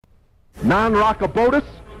Non-rockabotus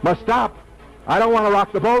must stop. I don't want to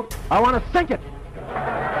rock the boat. I want to sink it.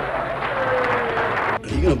 Are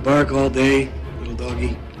you going to bark all day, little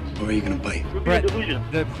doggy, or are you going to bite? Brett, I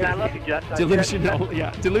love you, Jeff. Delusional,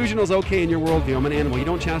 yeah. Delusional's okay in your worldview. I'm an animal. You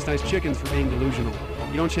don't chastise chickens for being delusional.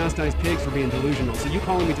 You don't chastise pigs for being delusional. So you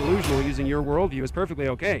calling me delusional using your worldview is perfectly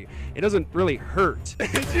okay. It doesn't really hurt.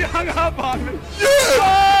 She hung up on me.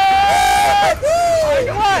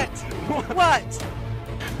 What?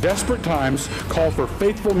 Desperate times call for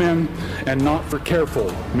faithful men and not for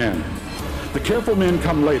careful men. The careful men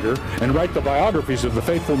come later and write the biographies of the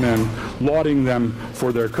faithful men, lauding them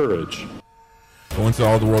for their courage. Go into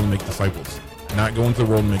all the world and make disciples. Not go into the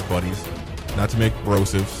world and make buddies. Not to make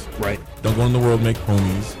brosives. Right. Don't go into the world and make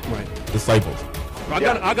homies. Right. Disciples. I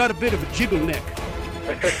got a bit of a jiggle neck.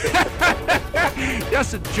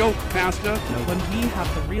 That's a joke, Pastor. When we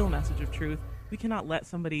have the real message of truth, we cannot let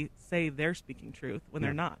somebody say they're speaking truth when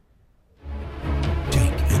they're not.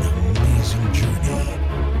 Take an amazing journey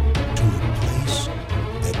to a place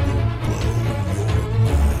that will blow your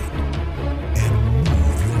mind and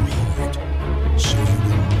move your heart, so you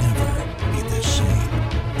will never be the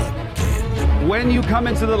same again. When you come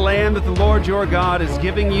into the land that the Lord your God is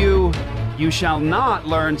giving you, you shall not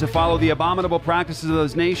learn to follow the abominable practices of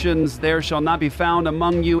those nations. There shall not be found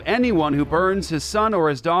among you anyone who burns his son or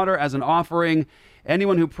his daughter as an offering,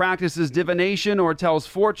 anyone who practices divination or tells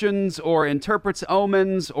fortunes or interprets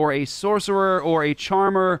omens, or a sorcerer or a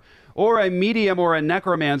charmer, or a medium or a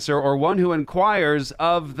necromancer, or one who inquires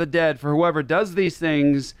of the dead. For whoever does these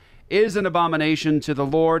things is an abomination to the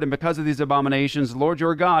Lord, and because of these abominations, the Lord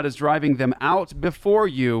your God is driving them out before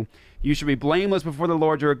you. You should be blameless before the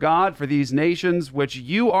Lord your God, for these nations which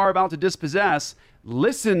you are about to dispossess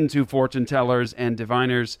listen to fortune tellers and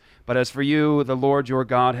diviners. But as for you, the Lord your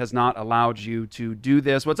God has not allowed you to do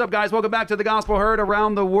this. What's up, guys? Welcome back to the Gospel Heard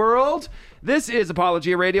around the world. This is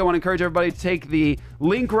Apologia Radio. I want to encourage everybody to take the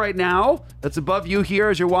link right now that's above you here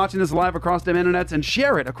as you're watching this live across the internets and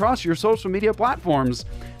share it across your social media platforms,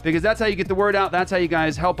 because that's how you get the word out. That's how you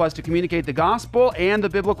guys help us to communicate the gospel and the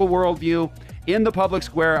biblical worldview in the public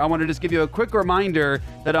square. I want to just give you a quick reminder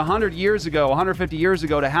that 100 years ago, 150 years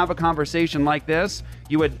ago, to have a conversation like this,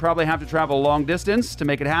 you would probably have to travel a long distance to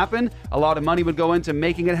make it happen. A lot of money would go into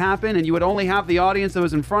making it happen, and you would only have the audience that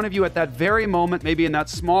was in front of you at that very moment, maybe in that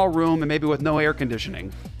small room and maybe with no air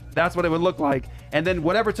conditioning. That's what it would look like. And then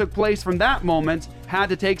whatever took place from that moment had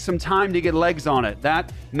to take some time to get legs on it.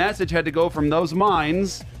 That message had to go from those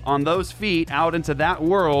minds on those feet out into that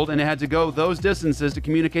world, and it had to go those distances to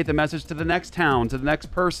communicate the message to the next town, to the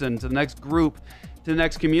next person, to the next group, to the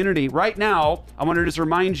next community. Right now, I want to just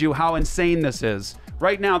remind you how insane this is.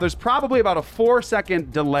 Right now, there's probably about a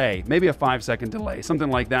 4-second delay, maybe a 5-second delay, something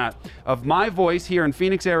like that, of my voice here in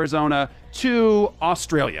Phoenix, Arizona to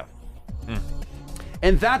Australia.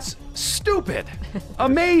 And that's stupid,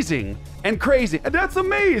 amazing, and crazy. And that's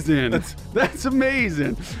amazing. That's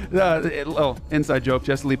amazing. Little inside joke,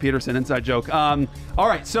 Jesse Lee Peterson, inside joke. All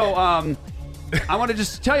right, so I want to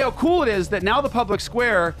just tell you how cool it is that now the public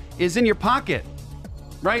square is in your pocket.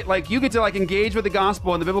 Right? Like, you get to engage with the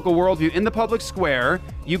gospel and the biblical worldview in the public square.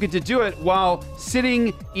 You get to do it while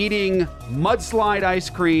sitting, eating mudslide ice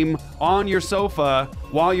cream on your sofa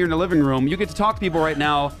while you're in the living room. You get to talk to people right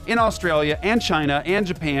now in Australia and China and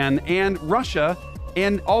Japan and Russia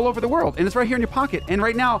and all over the world. And it's right here in your pocket. And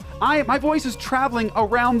right now, my voice is traveling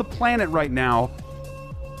around the planet right now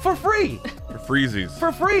for free. For freezies.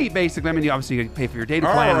 For free, basically. I mean, you obviously pay for your data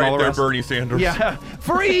plan and all the rest. Bernie Sanders. Yeah,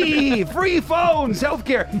 free phones,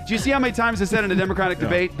 healthcare. Do you see how many times they said in a Democratic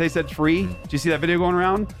debate, they said free? Do you see that video going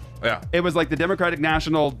around? Yeah. It was like the Democratic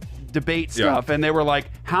National debate stuff, and they were like,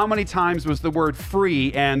 how many times was the word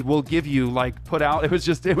free and we'll give you put out? It was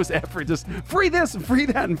every just free this and free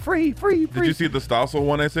that and free. Did you see the Stossel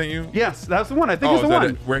one I sent you? Yes, that's the one. I think it's the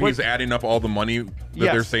one. Where he's adding up all the money that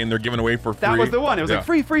they're saying they're giving away for free? That was the one. It was like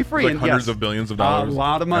free. Like hundreds of billions of dollars. A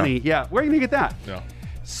lot of money. Yeah. Where are you going to get that? Yeah.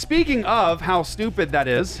 Speaking of how stupid that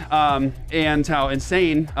is, and how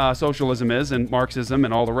insane socialism is and Marxism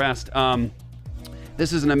and all the rest,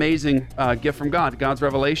 this is an amazing gift from God, God's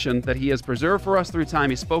revelation that he has preserved for us through time.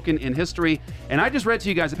 He's spoken in history. And I just read to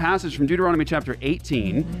you guys a passage from Deuteronomy chapter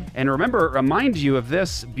 18. And remind you of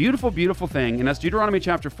this beautiful, beautiful thing. And that's Deuteronomy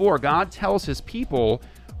chapter 4. God tells his people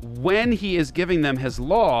when he is giving them his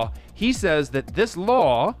law, he says that this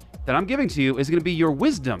law that I'm giving to you is going to be your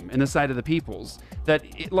wisdom in the sight of the peoples.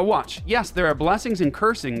 Watch. Yes, there are blessings and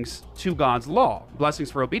cursings to God's law.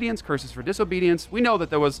 Blessings for obedience, curses for disobedience. We know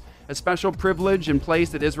that there was a special privilege in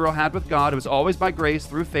place that Israel had with God. It was always by grace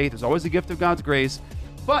through faith. It was always a gift of God's grace.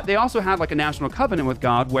 But they also had like a national covenant with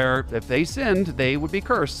God where if they sinned, they would be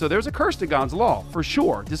cursed. So there's a curse to God's law, for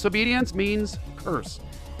sure. Disobedience means curse.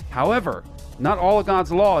 However, not all of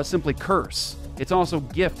God's law is simply curse. It's also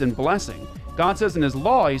gift and blessing. God says in his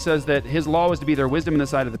law, he says that his law is to be their wisdom in the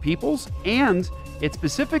sight of the peoples. And it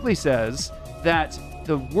specifically says that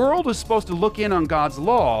the world is supposed to look in on God's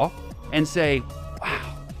law and say,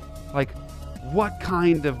 wow, like, what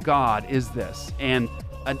kind of God is this? And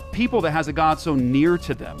a people that has a God so near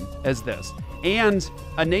to them as this. And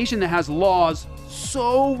a nation that has laws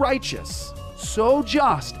so righteous, so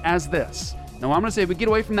just as this. Now, I'm going to say if we get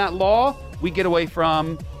away from that law, we get away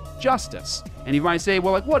from justice. And you might say,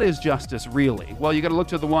 well, like, what is justice really? Well, you got to look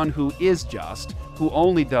to the one who is just, who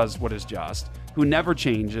only does what is just, who never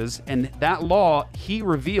changes. And that law, he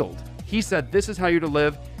revealed. He said, this is how you're to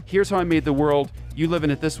live. Here's how I made the world. You live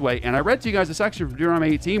in it this way. And I read to you guys a section from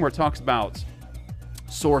Deuteronomy 18 where it talks about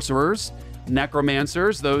sorcerers,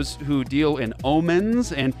 necromancers, those who deal in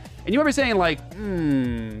omens. And you might be saying, like,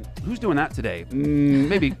 who's doing that today?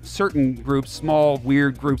 Maybe certain groups, small,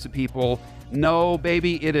 weird groups of people. No,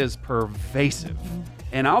 baby, it is pervasive.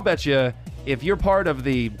 And I'll bet you, if you're part of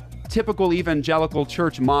the typical evangelical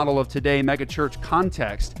church model of today, mega church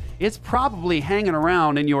context, it's probably hanging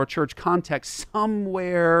around in your church context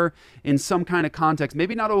somewhere in some kind of context.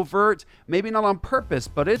 Maybe not overt, maybe not on purpose,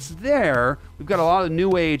 but it's there. We've got a lot of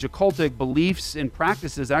new age occultic beliefs and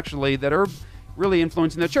practices actually that are really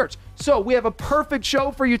influencing the church. So we have a perfect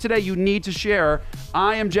show for you today. You need to share.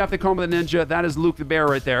 I am Jeff the Chroma the Ninja. That is Luke the Bear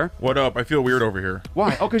right there. What up? I feel weird over here.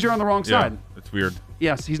 Why? Oh, because you're on the wrong side. It's weird.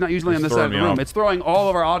 Yes, he's not usually on this It's side of the throwing me room. off. It's throwing all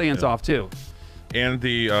of our audience off too. And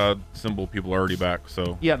the symbol people are already back,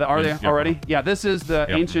 so... Yeah, are they already? Yeah, this is the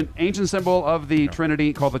Yep. ancient symbol of the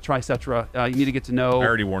Trinity called the Tricetra. You need to get to know I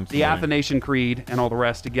already warned the somebody. Athanasian Creed and all the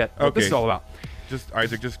rest to get what this is all about. Just,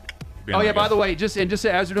 Isaac, just... Oh yeah, by the way, just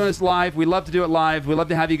as we're doing this live, we love to do it live. We love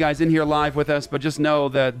to have you guys in here live with us, but just know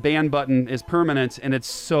the ban button is permanent and it's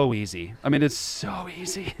so easy. I mean, it's so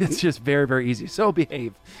easy. It's just very, very easy. So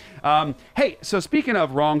behave. Hey, so speaking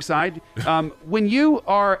of wrong side, when you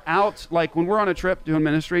are out, like when we're on a trip doing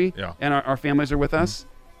ministry and our families are with us,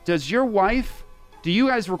 do you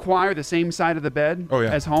guys require the same side of the bed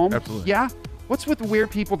as home? Absolutely. Yeah? What's with the weird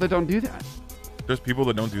people that don't do that? There's people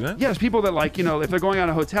that don't do that? Yeah, there's people that, like, you know, if they're going out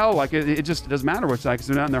of a hotel, like, it just doesn't matter which side because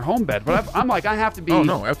they're not in their home bed. But I'm like, I have to be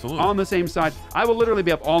absolutely. on the same side. I will literally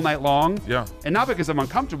be up all night long. Yeah. And not because I'm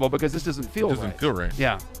uncomfortable, because this doesn't feel right. Doesn't feel right.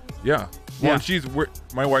 Yeah. Yeah. Well,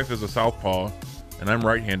 my wife is a southpaw, and I'm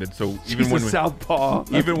right-handed, so even when southpaw.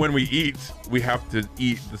 Even when we eat, we have to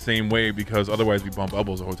eat the same way because otherwise we bump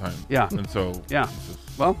elbows the whole time. Yeah. And so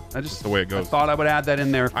Well, that's the way it goes. I thought I would add that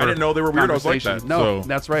in there. For I didn't know there were weirdos like that. No, so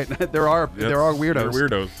that's right. There are weirdos. They're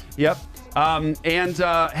weirdos. Yep.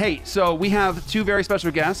 Hey, so we have two very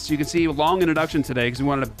special guests. You can see a long introduction today because we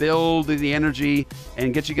wanted to build the energy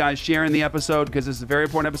and get you guys sharing the episode because this is a very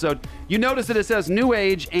important episode. You notice that it says New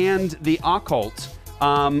Age and the Occult.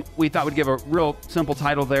 We thought we'd give a real simple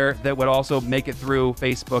title there that would also make it through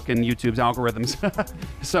Facebook and YouTube's algorithms.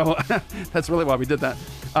 So that's really why we did that.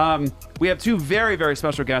 We have two very, very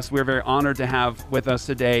special guests we're very honored to have with us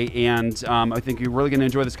today. And I think you're really going to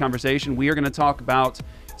enjoy this conversation. We are going to talk about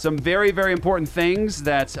some very, very important things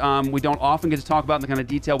that we don't often get to talk about in the kind of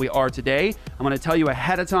detail we are today. I'm going to tell you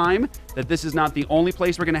ahead of time that this is not the only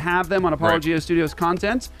place we're going to have them on Apologia Studios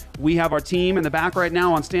content. We have our team in the back right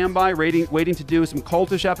now on standby, waiting to do some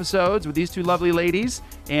cultish episodes with these two lovely ladies.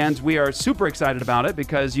 And we are super excited about it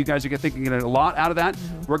because you guys are thinking a lot out of that.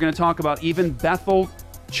 We're going to talk about even Bethel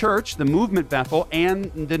Church, the movement Bethel, and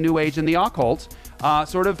the New Age and the Occult.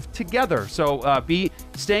 Sort of together. So be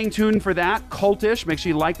staying tuned for that. Cultish. Make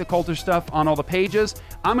sure you like the cultish stuff on all the pages.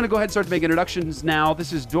 I'm going to go ahead and start to make introductions now.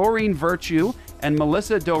 This is Doreen Virtue and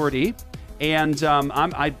Melissa Doherty. And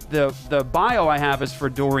the bio I have is for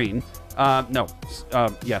Doreen.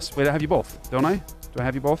 Yes. Wait, I have you both, don't I? Do I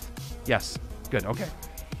have you both? Yes. Good. Okay.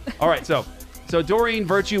 All right. So Doreen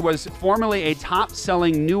Virtue was formerly a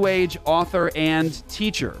top-selling New Age author and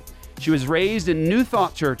teacher. She was raised in New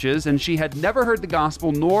Thought churches, and she had never heard the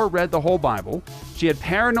gospel nor read the whole Bible. She had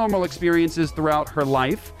paranormal experiences throughout her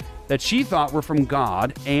life that she thought were from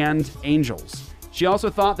God and angels. She also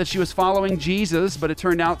thought that she was following Jesus, but it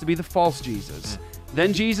turned out to be the false Jesus.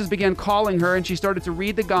 Then Jesus began calling her, and she started to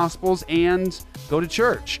read the Gospels and go to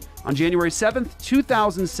church. On January 7th,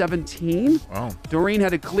 2017, Doreen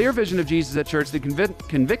had a clear vision of Jesus at church that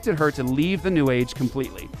convicted her to leave the New Age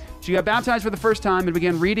completely. She got baptized for the first time and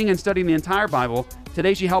began reading and studying the entire Bible.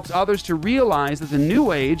 Today, she helps others to realize that the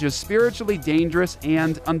New Age is spiritually dangerous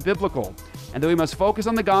and unbiblical, and that we must focus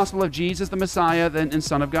on the gospel of Jesus, the Messiah and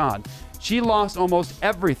Son of God. She lost almost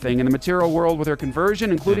everything in the material world with her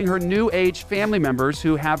conversion, including her New Age family members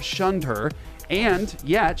who have shunned her, and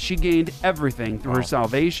yet she gained everything through her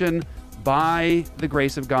salvation by the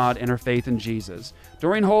grace of God and her faith in Jesus.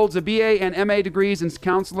 Doreen holds a BA and MA degrees in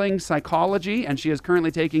counseling psychology, and she is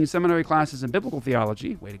currently taking seminary classes in biblical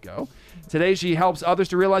theology. Way to go. Today, she helps others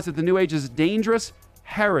to realize that the New Age is dangerous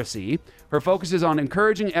heresy. Her focus is on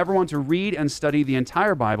encouraging everyone to read and study the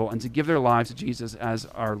entire Bible and to give their lives to Jesus as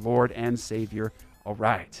our Lord and Savior. All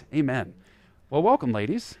right. Amen. Well, welcome,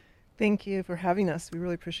 ladies. Thank you for having us. We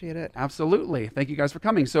really appreciate it. Absolutely. Thank you guys for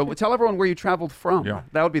coming. So tell everyone where you traveled from. Yeah.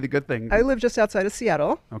 That would be the good thing. I live just outside of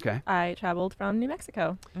Seattle. Okay. I traveled from New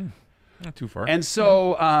Mexico. Not too far. And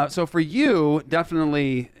so, so for you,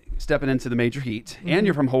 definitely stepping into the major heat, and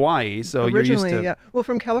you're from Hawaii, so Originally, you're used to. yeah. Well,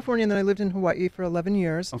 from California, and then I lived in Hawaii for 11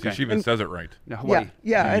 years. Okay. She even says it right. No, Hawaii.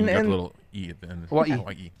 Yeah, You got and the little E at the end.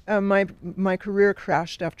 Hawaii. my career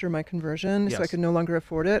crashed after my conversion, so I Yes. could no longer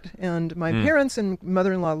afford it. And my parents and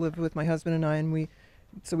mother-in-law live with my husband and I, and we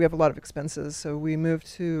have a lot of expenses. So we moved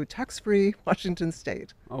to tax-free Washington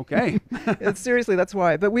State. Okay. Seriously, that's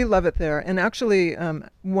why. But we love it there. And actually,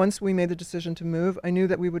 once we made the decision to move, I knew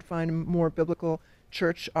that we would find more biblical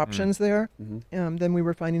church options there than we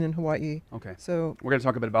were finding in Hawaii. Okay. So We're going to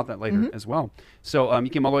talk a bit about that later as well. So you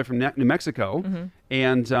came all the way from New Mexico,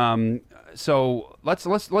 and so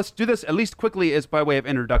let's do this at least quickly as by way of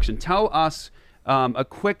introduction. Tell us a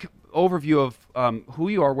quick overview of who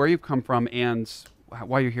you are, where you've come from, and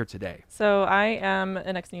why you're here today. So I am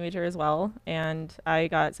an ex-New Ager as well, and I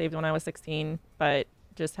got saved when I was 16, but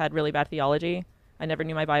just had really bad theology. I never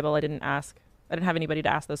knew my Bible. I didn't have anybody to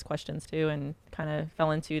ask those questions to, and kind of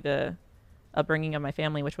fell into the upbringing of my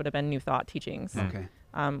family, which would have been New Thought teachings. Okay.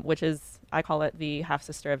 Which is, I call it the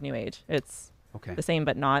half-sister of New Age. It's Okay. the same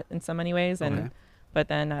but not in so many ways. And Okay. But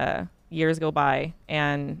then years go by,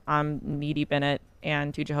 and I'm knee-deep in it,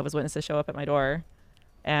 and 2 Jehovah's Witnesses show up at my door.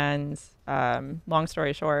 And long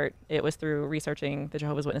story short, it was through researching the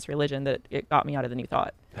Jehovah's Witness religion that it got me out of the New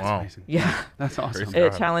Thought. That's Wow. amazing. Yeah. That's awesome. Praise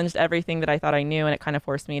It God. challenged everything that I thought I knew, and it kind of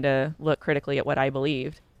forced me to look critically at what I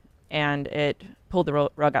believed. And it pulled the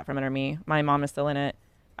rug out from under me. My mom is still in it.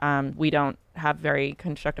 We don't have very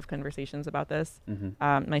constructive conversations about this.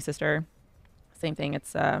 My sister, same thing.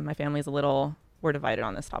 It's my family's we're divided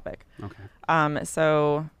on this topic. Okay.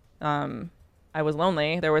 So I was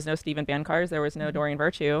lonely. There was no Stephen Bancars. There was no Doreen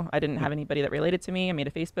Virtue. I didn't have anybody that related to me. I made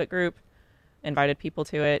a Facebook group, invited people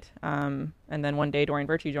to it. And then one day Doreen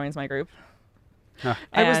Virtue joins my group. I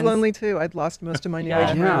was And lonely too. I'd lost most of my New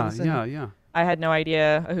Yeah. Age Yeah, friends. and yeah. I had no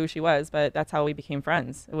idea who she was, but that's how we became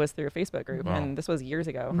friends. It was through a Facebook group. Wow. And this was years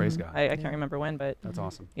ago. Praise God. I can't remember when, but That's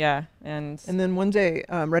awesome. yeah. And then one day,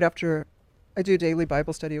 right after I do daily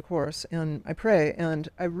Bible study, of course, and I pray, and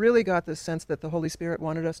I really got this sense that the Holy Spirit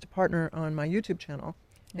wanted us to partner on my YouTube channel.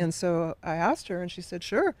 And so I asked her, and she said,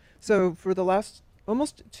 sure. So for the last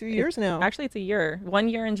almost 2 years now. Actually, it's a year. 1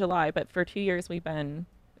 year in July, but for 2 years we've been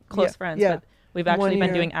close friends. yeah. But we've actually 1 been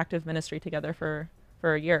year. doing active ministry together for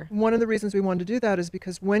a year. One of the reasons we wanted to do that is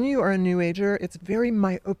because when you are a New Ager, it's very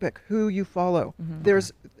myopic who you follow.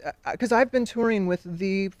 There's, because I've been touring with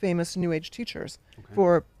the famous New Age teachers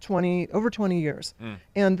for over 20 years,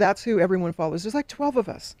 and that's who everyone follows. There's like 12 of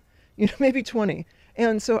us, maybe 20.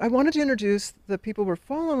 And so I wanted to introduce the people who are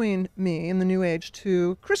following me in the New Age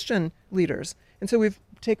to Christian leaders. And so we've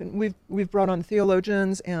brought on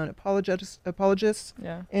theologians and apologists,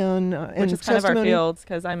 Yeah. and Which is kind of our testimony- field,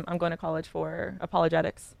 because I'm going to college for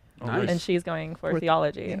apologetics. Nice. And she's going for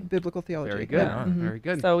theology. Yeah, biblical theology. Very good. Yeah. Very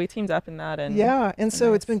good. So we teamed up in that. And Yeah, and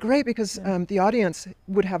so it's nice. been great because the audience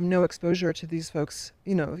would have no exposure to these folks.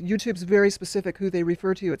 YouTube's very specific who they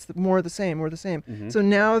refer to. It's more the same, more the same. So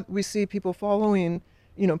now we see people following,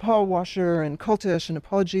 Paul Washer and Cultish and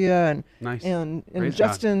Apologia and Nice. and Praise God.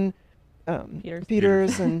 Justin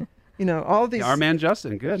Peters and our these. Yeah, our man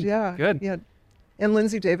Justin. Good. Yeah, Good. yeah, and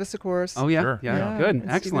Lindsay Davis, of course. Oh yeah. Sure. Yeah. Good. and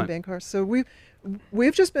Excellent. Stephen Bancars. So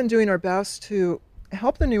we've just been doing our best to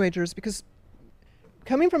help the New Agers because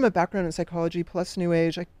coming from a background in psychology plus New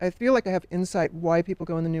Age, I feel like I have insight why people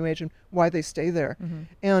go in the New Age and why they stay there.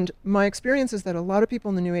 And my experience is that a lot of people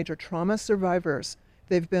in the New Age are trauma survivors.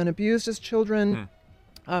 They've been abused as children.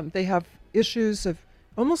 They have issues of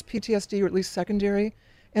almost PTSD or at least secondary.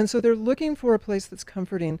 And so they're looking for a place that's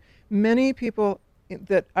comforting. Many people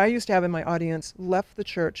that I used to have in my audience left the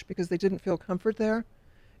church because they didn't feel comfort there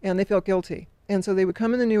and they felt guilty. And so they would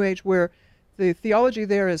come in the New Age where the theology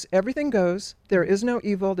there is everything goes, there is no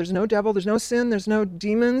evil, there's no devil, there's no sin, there's no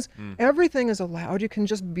demons. Everything is allowed. You can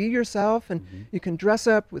just be yourself and you can dress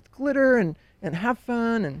up with glitter and have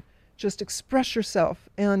fun and just express yourself.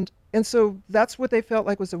 And so that's what they felt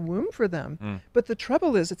like was a womb for them. But the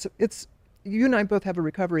trouble is, it's you and I both have a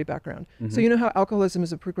recovery background. So you know how alcoholism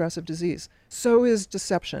is a progressive disease. So is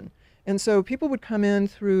deception. And so people would come in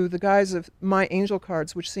through the guise of my angel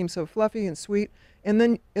cards, which seem so fluffy and sweet. And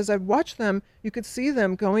then as I watched them, you could see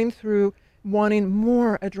them going through wanting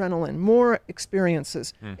more adrenaline, more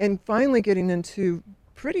experiences, and finally getting into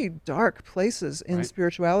pretty dark places in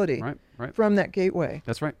spirituality from that gateway.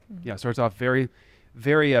 That's right. Yeah, it starts off very,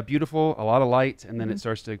 very beautiful, a lot of light, and then it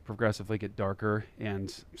starts to progressively get darker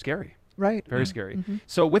and scary. Right. Very scary.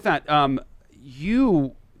 So with that,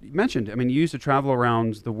 you mentioned, I mean, you used to travel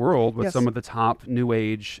around the world with some of the top New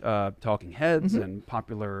Age talking heads and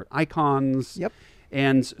popular icons. Yep.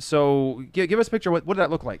 And so give us a picture. What did that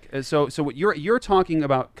look like? So what you're talking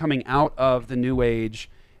about coming out of the New Age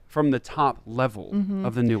from the top level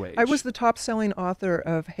of the New Age. I was the top-selling author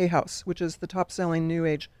of Hay House, which is the top-selling New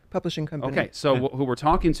Age publishing company. Okay, so who we're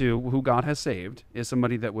talking to, who God has saved, is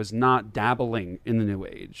somebody that was not dabbling in the New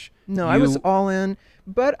Age. No, I was all in,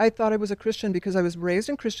 but I thought I was a Christian because I was raised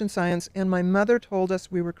in Christian Science, and my mother told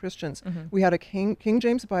us we were Christians. We had a King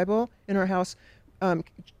James Bible in our house.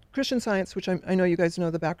 Christian Science, which I know you guys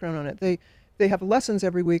know the background on it, they have lessons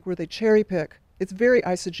every week where they cherry pick. It's very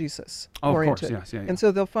eisegesis oriented. Of course, yes. And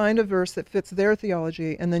so they'll find a verse that fits their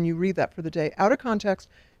theology, and then you read that for the day. Out of context,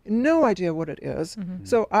 no idea what it is.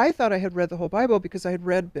 So I thought I had read the whole Bible because I had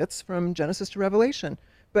read bits from Genesis to Revelation,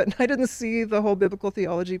 but I didn't see the whole biblical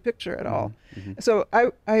theology picture at all. So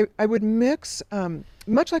I would mix,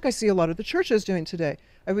 much like I see a lot of the churches doing today,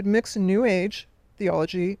 I would mix New Age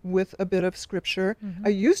theology with a bit of scripture. I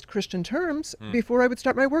used Christian terms before I would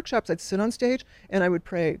start my workshops. I'd sit on stage and I would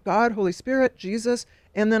pray God, Holy Spirit, Jesus,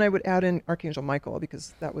 and then I would add in Archangel Michael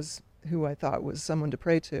because that was who I thought was someone to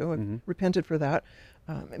pray to, and repented for that.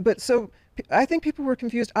 But so I think people were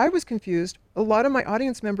confused. I was confused. A lot of my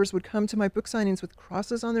audience members would come to my book signings with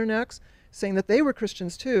crosses on their necks saying that they were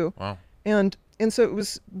Christians too. Wow. And so it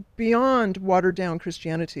was beyond watered down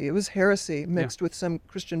Christianity. It was heresy mixed with some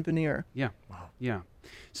Christian veneer. Yeah. Wow. Yeah.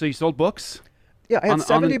 So you sold books? Yeah, I had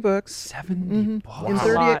 70 books. 70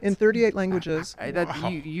 books. In 38 languages.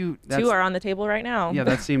 Two are on the table right now. Yeah,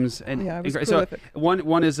 that seems. Yeah, it was so prolific.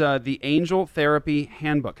 one is the Angel Therapy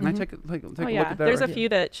Handbook. Can I take a look at that? There's right a few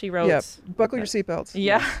that she wrote. Yeah, buckle your seatbelts.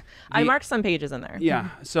 Yeah, I marked some pages in there. Yeah.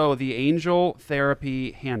 So the Angel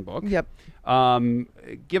Therapy Handbook. Yep.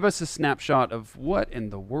 Give us a snapshot of what in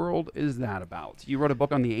the world is that about? You wrote a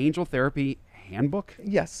book on the Angel Therapy Handbook?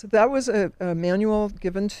 Yes, that was a manual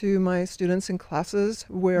given to my students in classes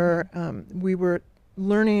where we were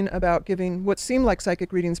learning about giving what seemed like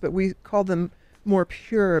psychic readings, but we called them more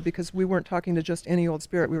pure because we weren't talking to just any old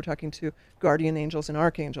spirit. We were talking to guardian angels and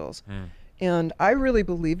archangels. And I really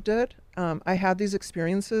believed it. I had these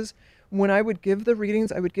experiences. When I would give the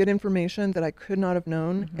readings, I would get information that I could not have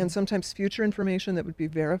known, and sometimes future information that would be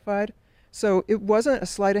verified. So it wasn't a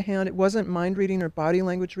sleight of hand. It wasn't mind reading or body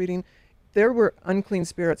language reading. There were unclean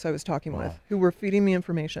spirits I was talking with who were feeding me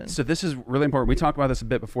information. So this is really important. We talked about this a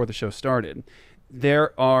bit before the show started.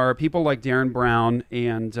 There are people like Darren Brown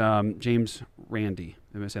and James Randi.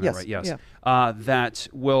 Am I saying that right? Yes. Yeah. That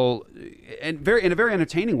will, in a very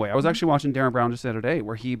entertaining way. I was actually watching Darren Brown just the other day,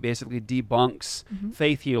 where he basically debunks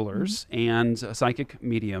faith healers and psychic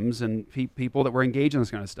mediums and people that were engaged in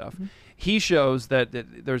this kind of stuff. He shows that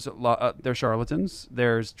there's there's charlatans,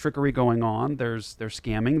 there's trickery going on, there's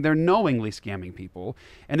scamming, they're knowingly scamming people,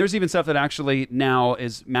 and there's even stuff that actually now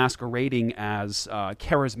is masquerading as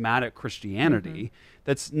charismatic Christianity.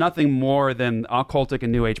 That's nothing more than occultic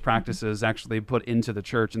and New Age practices actually put into the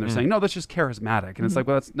church, and they're saying, no, that's just charismatic. And it's like,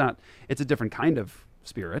 well, that's not, it's a different kind of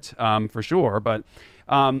spirit, for sure. But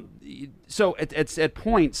so it's at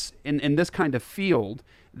points in this kind of field,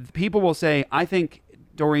 people will say, I think,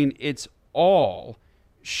 Doreen, it's all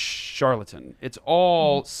charlatan. It's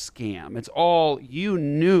all scam. It's all, you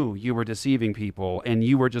knew you were deceiving people and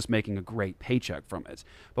you were just making a great paycheck from it.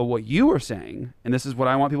 But what you were saying, and this is what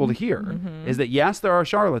I want people to hear, is that yes, there are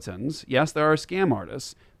charlatans, yes, there are scam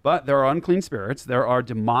artists, but there are unclean spirits, there are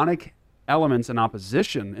demonic elements and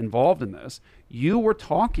opposition involved in this. You were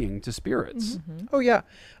talking to spirits. Oh yeah.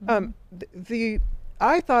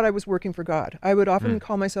 I thought I was working for God. I would often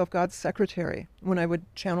call myself God's secretary when I would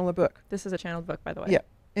channel a book. This is a channeled book, by the way. Yeah.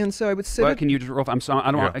 And so I would sit. But can you just roll? I'm sorry.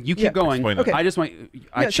 I don't want. You keep going. Okay. I just want.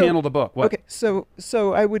 I channeled a book. What? Okay. So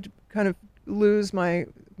I would kind of lose my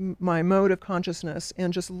mode of consciousness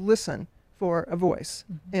and just listen for a voice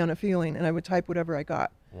and a feeling, and I would type whatever I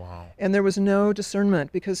got. Wow. And there was no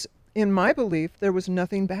discernment because in my belief, there was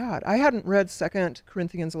nothing bad. I hadn't read 2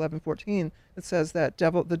 Corinthians 11:14 that says that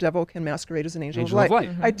the devil can masquerade as an angel of light.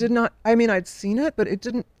 I did not. I mean, I'd seen it, but it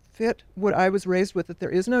didn't fit what I was raised with. That there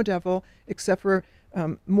is no devil except for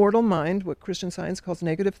mortal mind, what Christian Science calls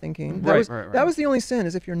negative thinking. That was the only sin,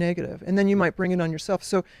 is if you're negative, and then you might bring it on yourself.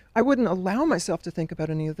 So I wouldn't allow myself to think about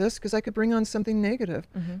any of this because I could bring on something negative.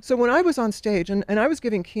 So when I was on stage, and I was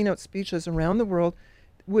giving keynote speeches around the world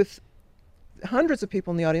with hundreds of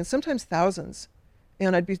people in the audience, sometimes thousands,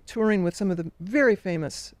 and I'd be touring with some of the very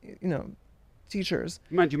famous, teachers.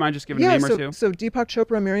 Do you mind just giving a name or two? So Deepak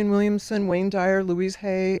Chopra, Marianne Williamson, Wayne Dyer, Louise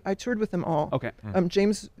Hay. I toured with them all. Okay.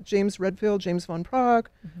 James Redfield, James von Prague,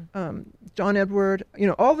 John Edward.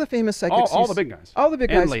 All the famous psychics. All the big guys. All the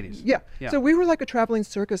big guys. And ladies. Yeah. So we were like a traveling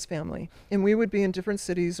circus family, and we would be in different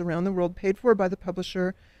cities around the world, paid for by the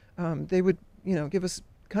publisher. They would, give us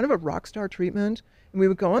kind of a rock star treatment, and we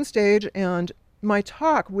would go on stage, and my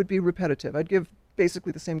talk would be repetitive. I'd give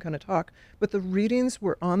basically the same kind of talk, but the readings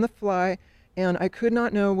were on the fly. And I could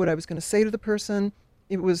not know what I was going to say to the person.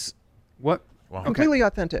 It was completely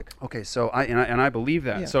authentic. Okay, so I believe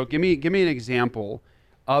that. Yeah. So give me an example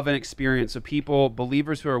of an experience so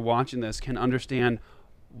believers who are watching this can understand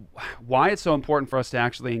why it's so important for us to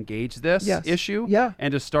actually engage this issue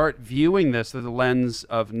and to start viewing this through the lens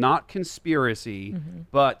of not conspiracy,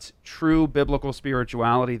 but true biblical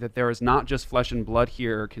spirituality, that there is not just flesh and blood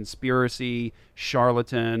here, conspiracy,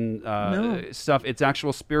 charlatan stuff. It's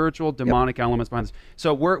actual spiritual, demonic elements behind this.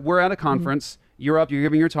 So we're at a conference. You're up, you're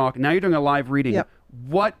giving your talk. Now you're doing a live reading. Yep.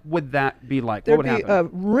 What would that be like? There'd what would be happen?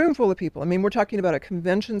 a room full of people. I mean, we're talking about a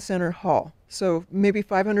convention center hall, so maybe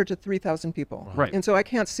 500 to 3,000 people. Right. And so I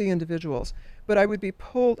can't see individuals, but I would be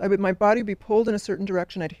pulled. My body would be pulled in a certain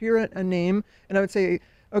direction. I'd hear a name, and I would say,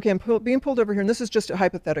 "Okay, I'm being pulled over here." And this is just a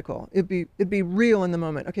hypothetical. It'd be real in the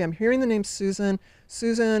moment. Okay, I'm hearing the name Susan,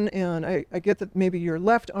 and I get that maybe your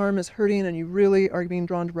left arm is hurting, and you really are being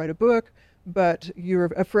drawn to write a book, but you're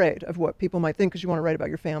afraid of what people might think because you want to write about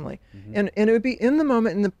your family. And it would be in the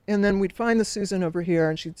moment, and then we'd find the Susan over here,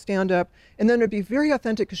 and she'd stand up, and then it'd be very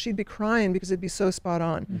authentic because she'd be crying because it'd be so spot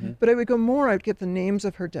on. But I would go more, I'd get the names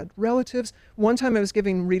of her dead relatives. One time I was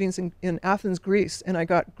giving readings in Athens, Greece, and I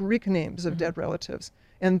got Greek names of dead relatives.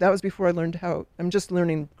 And that was before I learned I'm just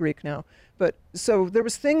learning Greek now. But so there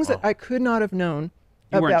was things that I could not have known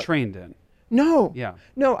You weren't trained in. No. Yeah.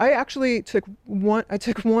 No, I actually took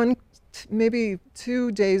maybe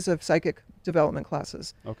 2 days of psychic development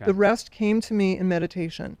classes. Okay. The rest came to me in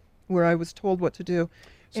meditation, where I was told what to do.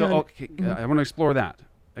 So I want to explore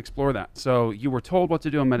that. So you were told what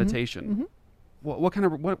to do in meditation.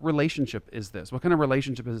 What relationship is this? What kind of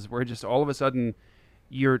relationship is this where just all of a sudden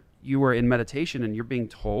you were in meditation and you're being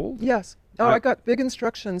told? Yes. I got big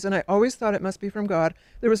instructions, and I always thought it must be from God.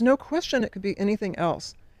 There was no question it could be anything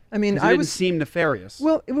else. I mean, it didn't seem nefarious.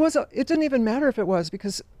 Well, it didn't even matter if it was,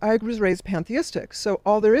 because I was raised pantheistic. So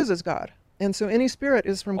all there is God. And so any spirit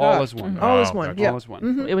is from God. All is one. All is one. Yeah. All is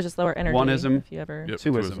one. It was just lower energy. Oneism. If you ever.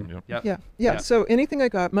 Twoism. Yep. Yeah. So anything I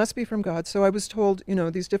got must be from God. So I was told,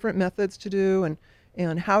 these different methods to do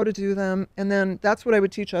and how to do them. And then that's what I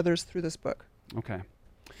would teach others through this book. Okay.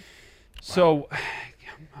 So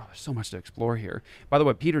there's so much to explore here. By the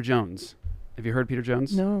way, Peter Jones. Have you heard Peter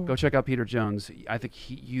Jones? No. Go check out Peter Jones. I think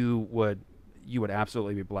you would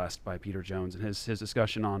absolutely be blessed by Peter Jones and his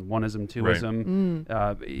discussion on oneism, twoism.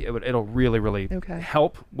 Right. It'll really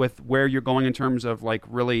help with where you're going in terms of like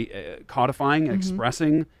really codifying and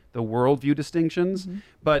expressing the worldview distinctions.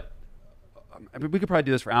 But we could probably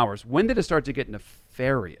do this for hours. When did it start to get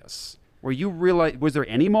nefarious? Where you realize, was there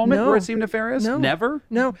any moment where it seemed nefarious? No. Never?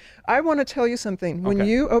 No. I want to tell you something. When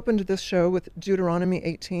you opened this show with Deuteronomy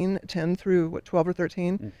 18:10 through 12 or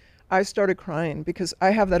 13, I started crying because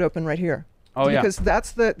I have that open right here. Oh, because that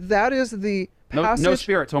is the passage. No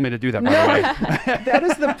spirit told me to do that, by the way. That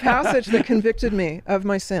is the passage that convicted me of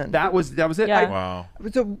my sin. That was it? Yeah. Wow.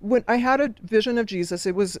 So when I had a vision of Jesus,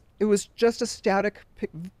 it was just a static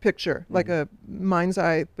picture, like a mind's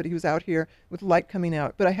eye, but he was out here with light coming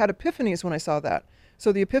out. But I had epiphanies when I saw that.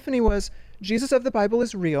 So the epiphany was, Jesus of the Bible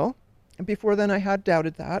is real. And before then I had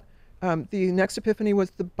doubted that. The next epiphany was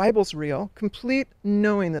the Bible's real, complete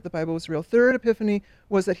knowing that the Bible was real. Third epiphany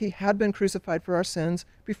was that he had been crucified for our sins.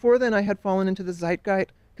 Before then, I had fallen into the Zeitgeist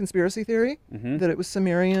conspiracy theory, that it was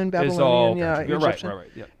Sumerian, Babylonian, Egyptian. Right.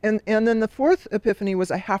 Yeah. And then the fourth epiphany was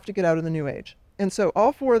I have to get out of the New Age. And so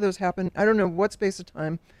all four of those happened, I don't know what space of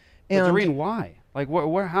time. But Doreen, why? Like,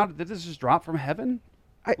 how did this just drop from heaven?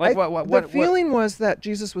 The feeling was that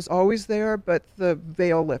Jesus was always there, but the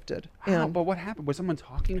veil lifted. But what happened? Was someone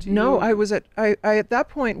talking to you? No, I at that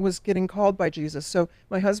point was getting called by Jesus. So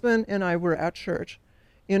my husband and I were at church,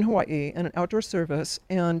 in Hawaii and an outdoor service,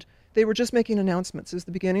 and they were just making announcements. It was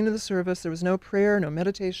the beginning of the service. There was no prayer, no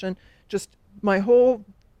meditation. Just my whole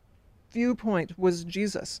viewpoint was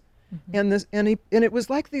Jesus. And it was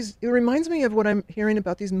like these, it reminds me of what I'm hearing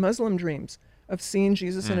about these Muslim dreams of seeing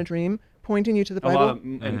Jesus in a dream, pointing you to the Bible.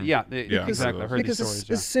 Exactly. I heard these stories.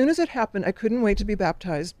 As soon as it happened, I couldn't wait to be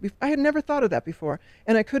baptized. I had never thought of that before.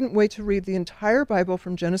 And I couldn't wait to read the entire Bible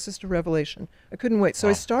from Genesis to Revelation. I couldn't wait. So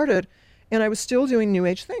I started, and I was still doing New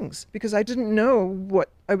Age things because I didn't know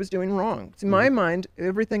what I was doing wrong. In my mind,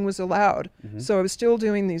 everything was allowed. So I was still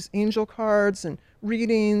doing these angel cards and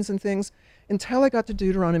readings and things until I got to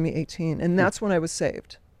Deuteronomy 18, and that's when I was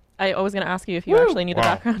saved. I was going to ask you if you actually knew the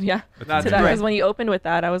background, to that, because when you opened with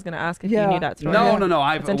that, I was going to ask if you knew that story. No.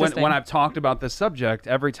 When I've talked about this subject,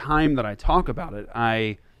 every time that I talk about it,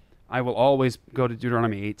 I will always go to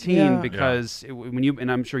Deuteronomy 18 because when you,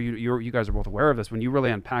 and I'm sure you guys are both aware of this, when you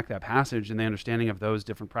really unpack that passage and the understanding of those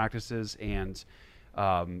different practices and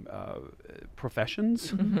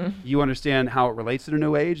professions, you understand how it relates to the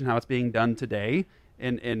New Age and how it's being done today.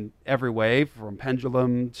 In every way, from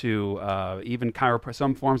pendulum to even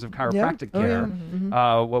some forms of chiropractic care.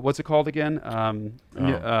 What's it called again?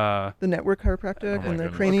 The network chiropractic and the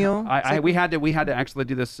cranial. We had to actually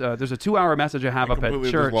do this. There's a 2-hour message I have up at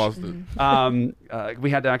church. We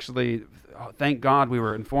had to actually, thank God, we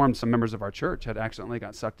were informed some members of our church had accidentally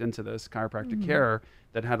got sucked into this chiropractic care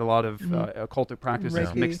that had a lot of occultic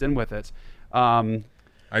practices mixed in with it.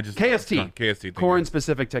 KST, Korean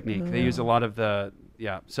specific technique. They use a lot of the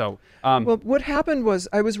well, what happened was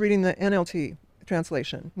I was reading the NLT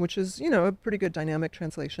translation, which is a pretty good dynamic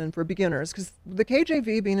translation for beginners, because the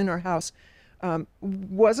KJV being in our house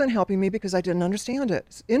wasn't helping me because I didn't understand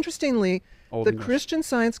it. Interestingly, Old English. Christian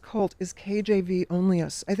Science cult is KJV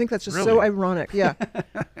onlyist. I think that's just so ironic. Yeah.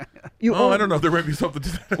 I don't know. There might be something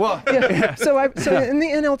to that. Well, So in the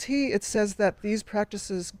NLT, it says that these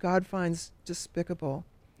practices God finds despicable.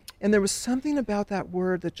 And there was something about that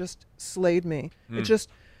word that just slayed me.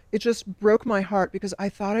 It just broke my heart because I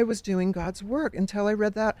thought I was doing God's work until I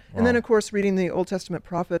read that. And then, of course, reading the Old Testament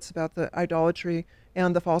prophets about the idolatry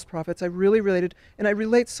and the false prophets, I really related. And I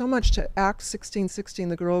relate so much to Acts 16:16,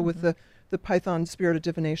 the girl with the python spirit of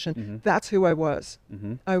divination. That's who I was.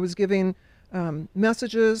 I was giving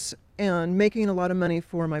messages and making a lot of money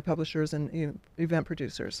for my publishers and event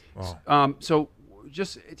producers. So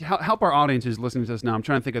just to help our audience who's listening to this now, I'm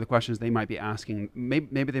trying to think of the questions they might be asking.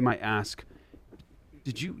 Maybe they might ask,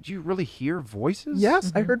 do you really hear voices? Yes,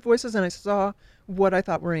 I heard voices and I saw what I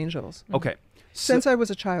thought were angels. Okay. Since I was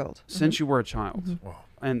a child. Since you were a child.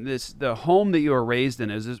 And the home that you were raised in,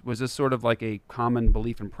 was this sort of like a common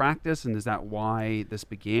belief and practice, and is that why this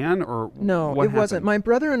began, or no? What it wasn't. My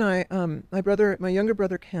brother and I, my younger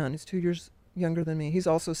brother Ken, is 2 years younger than me. He's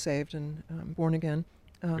also saved and born again.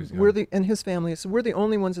 And his family. So we're the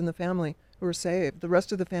only ones in the family who are saved. The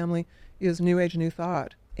rest of the family is New Age, New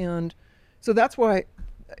Thought, and so that's why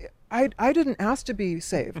I didn't ask to be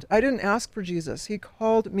saved. I didn't ask for Jesus. He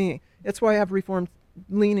called me. That's why I have Reformed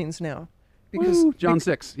leanings now. Because John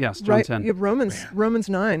 6, yes, John 10. You have Romans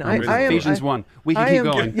 9. Ephesians 1. We can keep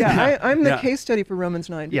going. Yeah, I'm the case study for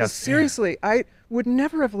Romans 9. Yes. Seriously, I would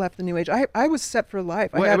never have left the New Age. I was set for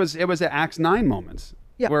life. Well, it was at Acts 9 moments.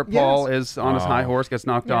 Where Paul is on his high horse, gets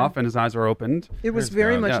knocked off, and his eyes are opened. It was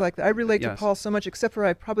very much like that. I relate to Paul so much, except for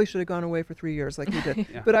I probably should have gone away for 3 years like he did.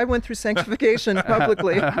 But I went through sanctification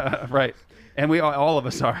publicly. Right. And we all of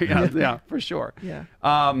us are. Yeah, for sure. Yeah.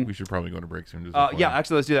 We should probably go to break soon.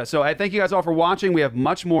 Actually, let's do that. So I thank you guys all for watching. We have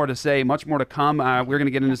much more to say, much more to come. We're going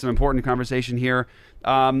to get into some important conversation here.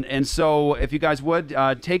 And so if you guys would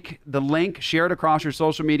take the link, share it across your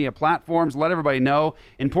social media platforms, let everybody know.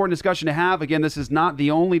 Important discussion to have. Again, this is not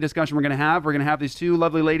the only discussion we're going to have. We're going to have these two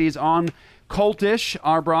lovely ladies on Cultish,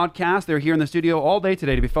 our broadcast. They're here in the studio all day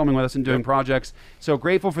today to be filming with us and doing projects. So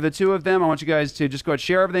grateful for the two of them. I want you guys to just go ahead and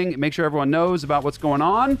share everything, make sure everyone knows about what's going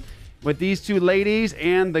on with these two ladies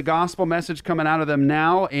and the gospel message coming out of them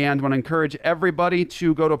now. And I want to encourage everybody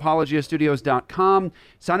to go to apologiastudios.com,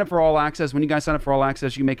 sign up for All Access. When you guys sign up for All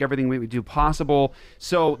Access, you make everything we do possible.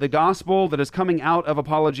 So the gospel that is coming out of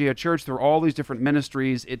Apologia Church through all these different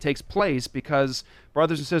ministries, it takes place because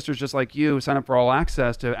brothers and sisters just like you sign up for All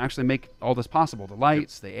Access to actually make all this possible. The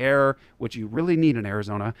lights, the air, which you really need in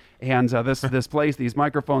Arizona, and this place, these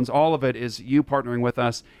microphones, all of it is you partnering with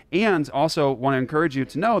us. And also want to encourage you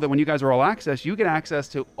to know that when you guys are All Access, you get access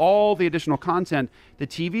to all the additional content, the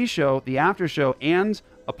TV show, the after show, and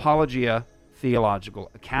Apologia Theological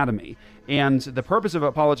Academy. And the purpose of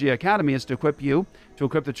Apologia Academy is to equip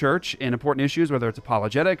the church in important issues, whether it's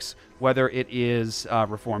apologetics, whether it is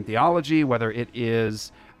Reformed theology, whether it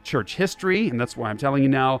is church history, and that's why I'm telling you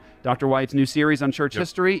now, Dr. White's new series on church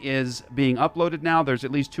history is being uploaded now. There's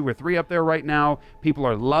at least 2 or 3 up there right now. People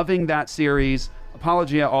are loving that series.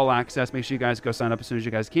 Apologia All Access. Make sure you guys go sign up as soon as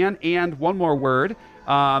you guys can. And one more word. You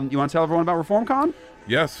want to tell everyone about ReformCon?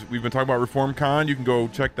 Yes, we've been talking about ReformCon. You can go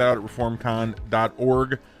check that out at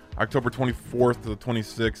reformcon.org, October 24th to the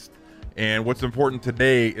 26th. And what's important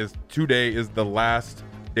today is the last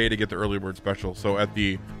day to get the early bird special. So at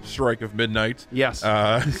the strike of midnight. Yes.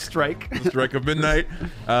 Strike. The strike of midnight.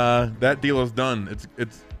 That deal is done.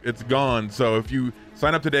 It's gone. So if you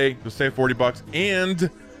sign up today, just save $40. And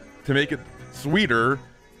to make it sweeter,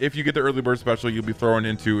 if you get the early bird special, you'll be thrown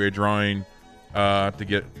into a drawing to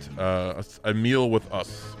get a meal with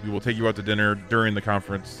us. We will take you out to dinner during the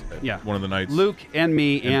conference at one of the nights. Luke and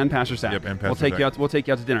me and Pastor Sack. Yep, and Pastor we'll take Sack. you out. We'll take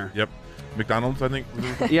you out to dinner. Yep. McDonald's, I think.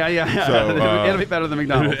 Yeah. So, it'll be better than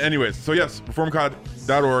McDonald's. Anyways, so yes,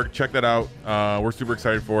 reformcon.org. Check that out. We're super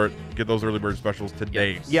excited for it. Get those early bird specials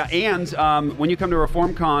today. Yeah, and when you come to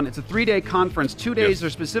ReformCon, it's a 3-day conference. 2 days are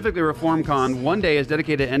specifically ReformCon. 1 day is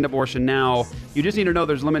dedicated to End Abortion Now. You just need to know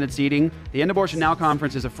there's limited seating. The End Abortion Now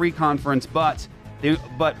conference is a free conference, but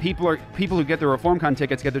people who get the ReformCon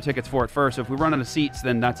tickets get their tickets for it first. So if we run out of seats,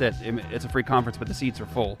 then that's it. It's a free conference, but the seats are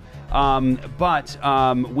full. But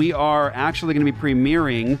we are actually going to be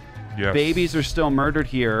premiering Babies Are Still Murdered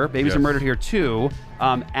Here. Babies Are Murdered Here 2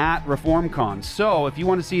 at ReformCon. So if you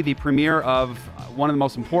want to see the premiere of one of the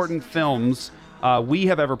most important films we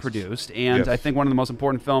have ever produced, and I think one of the most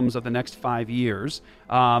important films of the next 5 years.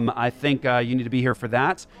 I think you need to be here for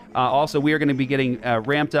that. Also, we are going to be getting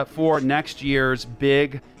ramped up for next year's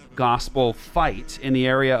big gospel fight in the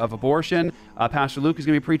area of abortion. Pastor Luke is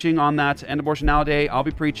going to be preaching on that End Abortion Now Day. I'll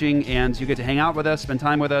be preaching, and you get to hang out with us, spend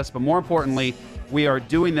time with us. But more importantly, we are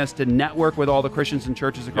doing this to network with all the Christians and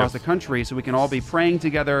churches across the country so we can all be praying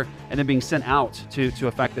together and then being sent out to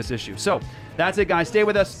affect this issue. So that's it, guys. Stay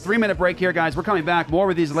with us. 3-minute break here, guys. We're coming back. More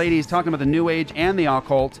with these ladies talking about the New Age and the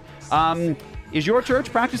occult. Is your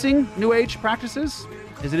church practicing New Age practices?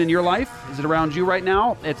 Is it in your life? Is it around you right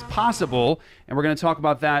now? It's possible, and we're going to talk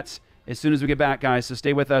about that as soon as we get back, guys. So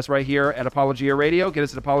stay with us right here at Apologia Radio. Get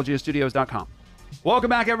us at apologiastudios.com. Welcome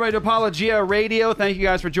back, everybody, to Apologia Radio. Thank you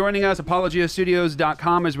guys for joining us.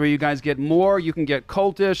 Apologiastudios.com is where you guys get more. You can get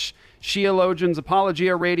cultish, Sheologians,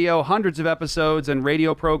 Apologia Radio, hundreds of episodes and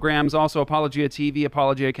radio programs. Also, Apologia TV,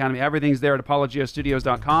 Apologia Academy. Everything's there at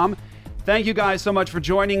apologiastudios.com. Thank you guys so much for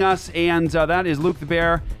joining us. And that is Luke the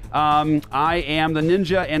Bear. I am the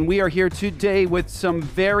Ninja, and we are here today with some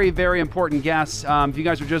very, very important guests. If you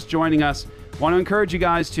guys are just joining us, I want to encourage you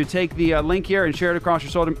guys to take the link here and share it across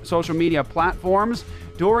your social media platforms.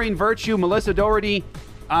 Doreen Virtue, Melissa Doherty.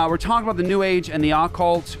 We're talking about the New Age and the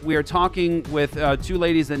occult. We are talking with 2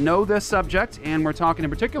 ladies that know this subject, and we're talking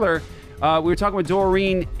in particular, we were talking with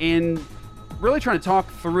Doreen in really trying to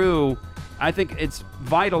talk through, I think it's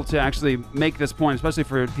vital to actually make this point, especially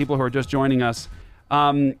for people who are just joining us.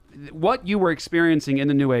 What you were experiencing in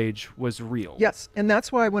the New Age was real. Yes, and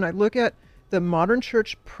that's why when I look at the modern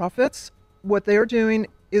church prophets, what they're doing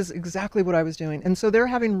is exactly what I was doing. And so they're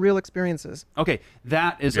having real experiences. Okay,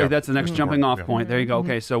 that's the next jumping off point. There you go.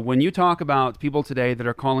 Okay, so when you talk about people today that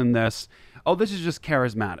are calling this, this is just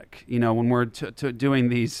charismatic, when we're doing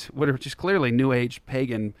these, what are just clearly New Age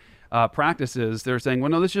pagan practices, they're saying, well,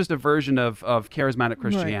 no, this is just a version of charismatic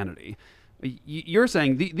Christianity. Right. You're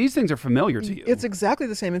saying these things are familiar to you. It's exactly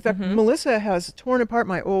the same. In fact, Melissa has torn apart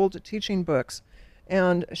my old teaching books,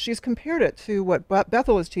 and she's compared it to what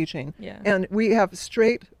Bethel is teaching. Yeah. And we have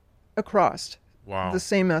straight across the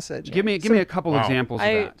same message. Give me a couple examples of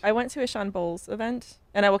that. I went to a Sean Bowles event,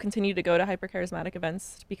 and I will continue to go to hypercharismatic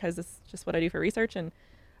events because it's just what I do for research. And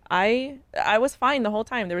I was fine the whole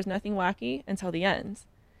time. There was nothing wacky until the end.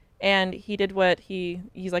 And he did what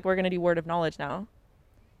he's like, we're going to do word of knowledge now.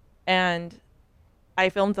 And I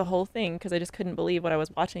filmed the whole thing because I just couldn't believe what I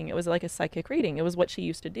was watching. It was like a psychic reading. It was what she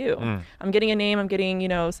used to do. I'm getting a name. I'm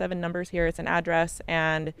getting 7 numbers here. It's an address,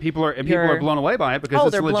 and people are blown away by it because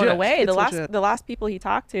it's they're legit. blown away. The last people he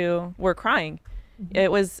talked to were crying.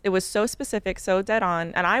 It was so specific, so dead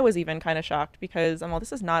on, and I was even kind of shocked because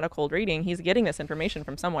this is not a cold reading. He's getting this information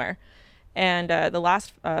from somewhere. And the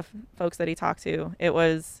last folks that he talked to, it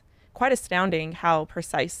was quite astounding how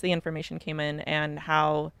precise the information came in and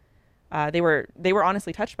how. They were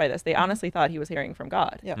honestly touched by this. They honestly thought he was hearing from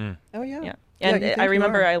God. Yeah. Oh yeah. Yeah. And I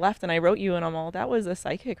remember I left and I wrote you, and I'm all, that was a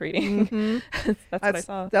psychic reading. That's what I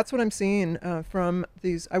saw. That's what I'm seeing from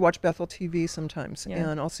these. I watch Bethel TV sometimes,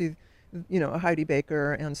 and I'll see, a Heidi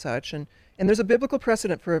Baker and such, and there's a biblical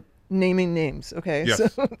precedent for naming names. Okay.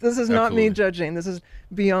 Yes. So this is not me judging. This is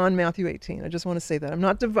beyond Matthew 18. I just want to say that I'm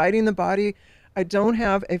not dividing the body. I don't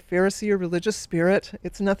have a Pharisee or religious spirit.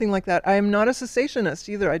 It's nothing like that. I am not a cessationist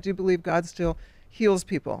either. I do believe God still heals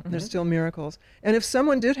people. There's still miracles. And if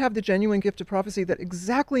someone did have the genuine gift of prophecy that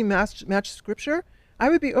exactly matched Scripture, I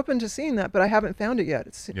would be open to seeing that, but I haven't found it yet.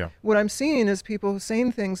 What I'm seeing is people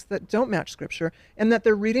saying things that don't match Scripture, and that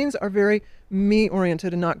their readings are very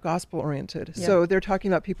me-oriented and not gospel-oriented. Yeah. So they're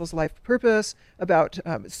talking about people's life purpose, about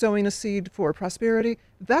sowing a seed for prosperity.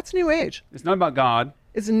 That's New Age. It's not about God.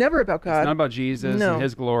 It's never about God. It's not about Jesus No. and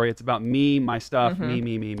his glory. It's about me, my stuff,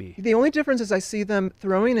 me. The only difference is I see them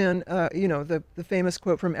throwing in, the famous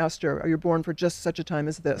quote from Esther, "You're born for just such a time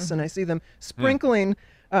as this." And I see them sprinkling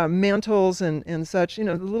mantles and such,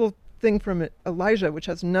 the little thing from Elijah, which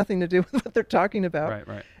has nothing to do with what they're talking about.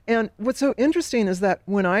 Right. And what's so interesting is that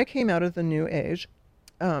when I came out of the New Age,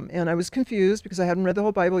 and I was confused because I hadn't read the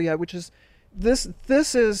whole Bible yet, which is, this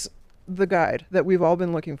is the guide that we've all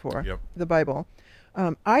been looking for, the Bible.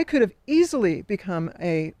 I could have easily become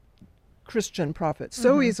a Christian prophet,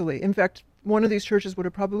 so easily. In fact, one of these churches would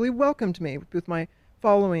have probably welcomed me with my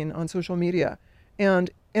following on social media. And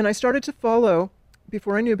I started to follow,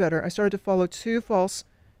 before I knew better, I started to follow two false,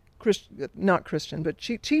 not Christian, but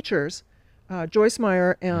teachers, Joyce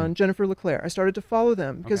Meyer and Jennifer LeClaire. I started to follow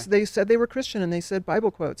them because they said they were Christian and they said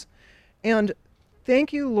Bible quotes. And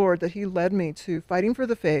thank you, Lord, that he led me to Fighting for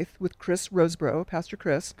the Faith with Chris Rosebrough, Pastor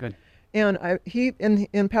Chris. Good.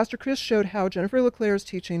 And Pastor Chris showed how Jennifer LeClaire's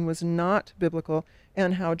teaching was not biblical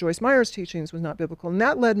and how Joyce Meyer's teachings was not biblical. And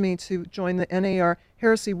that led me to join the NAR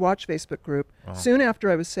Heresy Watch Facebook group soon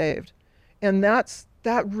after I was saved. And that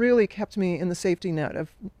really kept me in the safety net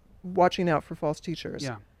of watching out for false teachers.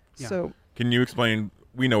 Yeah. So Can you explain,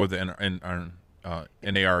 we know what the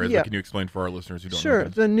NAR is, but can you explain for our listeners who don't know? Sure.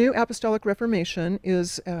 The New Apostolic Reformation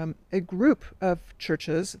is a group of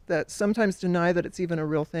churches that sometimes deny that it's even a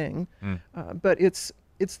real thing, but it's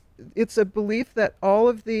a belief that all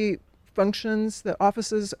of the functions, the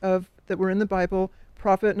offices that were in the Bible,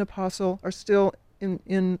 prophet and apostle, are still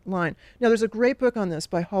in line. Now, there's a great book on this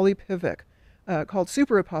by Holly Pivec called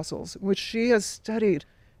Super Apostles, which she has studied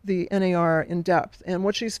the NAR in depth, and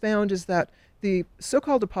what she's found is that the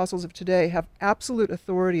so-called apostles of today have absolute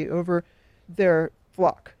authority over their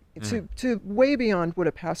flock to way beyond what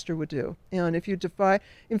a pastor would do. And if you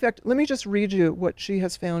in fact, let me just read you what she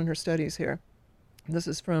has found in her studies here. This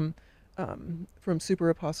is from Super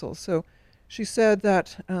Apostles. So she said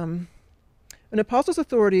that an apostle's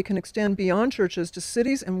authority can extend beyond churches to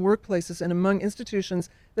cities and workplaces and among institutions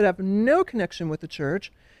that have no connection with the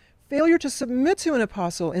church. Failure to submit to an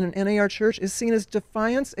apostle in an NAR church is seen as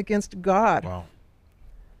defiance against God. Wow.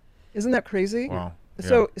 Isn't that crazy? Wow.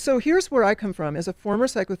 So here's where I come from. As a former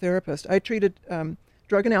psychotherapist, I treated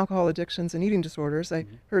drug and alcohol addictions and eating disorders. I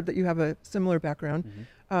heard that you have a similar background.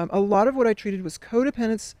 A lot of what I treated was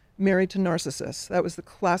codependents married to narcissists. That was the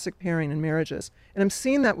classic pairing in marriages. And I'm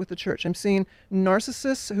seeing that with the church. I'm seeing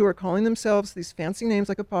narcissists who are calling themselves these fancy names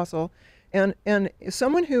like apostle. And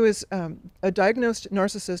someone who is a diagnosed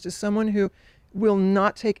narcissist is someone who will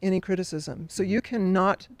not take any criticism. So you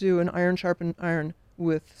cannot do an iron sharpen iron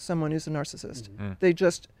with someone who's a narcissist. They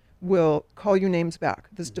just will call you names back.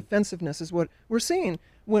 This defensiveness is what we're seeing.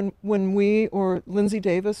 When we or Lindsay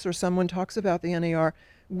Davis or someone talks about the NAR,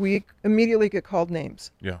 we immediately get called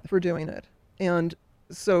names for doing it. And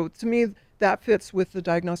so to me, that fits with the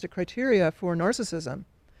diagnostic criteria for narcissism.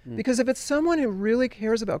 Because if it's someone who really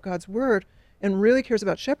cares about God's word and really cares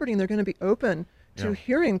about shepherding, they're going to be open to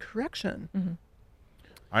hearing correction.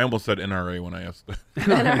 I almost said NRA when I asked.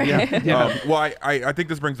 NRA. Well, I think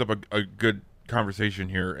this brings up a good conversation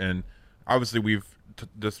here, and obviously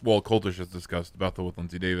Cultish has discussed Bethel with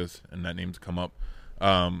Lindsay Davis, and that name's come up.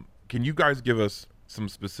 Can you guys give us some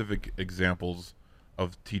specific examples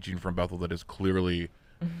of teaching from Bethel that is clearly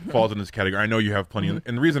falls in this category? I know you have plenty,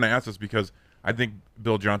 and the reason I ask this because I think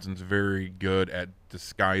Bill Johnson's very good at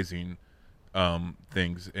disguising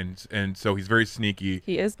things, and so he's very sneaky.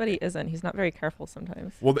 He is, but he isn't. He's not very careful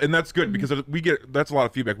sometimes. Well, and that's good because that's a lot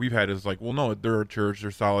of feedback we've had is like, well, no, they're a church,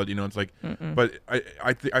 they're solid, it's like, but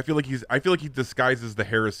I feel like he disguises the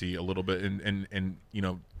heresy a little bit and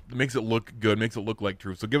makes it look good, makes it look like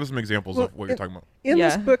truth. So give us some examples of what you're talking about. In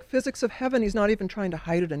this book, Physics of Heaven, he's not even trying to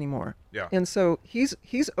hide it anymore. Yeah. And so he's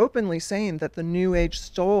openly saying that the New Age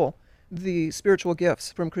stole the spiritual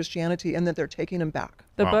gifts from Christianity and that they're taking them back.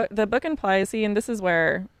 The book implies, and this is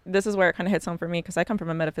where it kind of hits home for me because I come from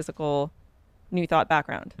a metaphysical New Thought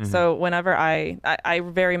background. So whenever I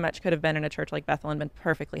very much could have been in a church like Bethel and been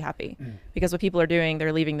perfectly happy because what people are doing,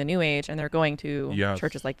 they're leaving the New Age and they're going to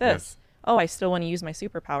churches like this. oh, I still want to use my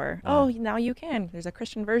superpower. Oh, now you can. There's a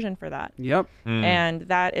Christian version for that. Yep. And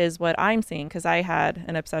that is what I'm seeing, because I had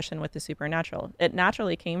an obsession with the supernatural. It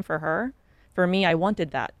naturally came for her. For me, I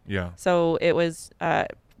wanted that. Yeah. So it was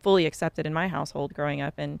fully accepted in my household growing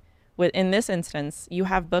up. And in this instance, you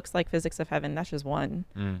have books like Physics of Heaven. That's just one.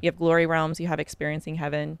 You have Glory Realms. You have Experiencing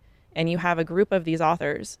Heaven. And you have a group of these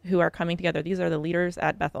authors who are coming together. These are the leaders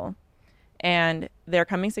at Bethel. And they're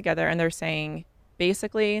coming together and they're saying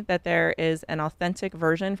basically that there is an authentic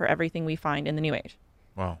version for everything we find in the New Age.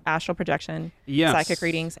 Wow. Astral projection, Yes. psychic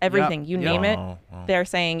readings, everything. Yep. You Yep. name it. Wow. They're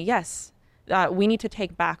saying, yes, we need to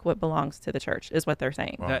take back what belongs to the church, is what they're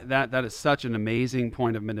saying. Wow. That is such an amazing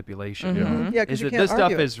point of manipulation. Yeah, because Is you that can't this stuff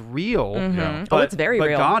argue it. is real, Yeah. but, it's very but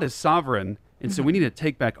real. God is sovereign, and so we need to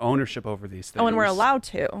take back ownership over these things. Oh, and we're allowed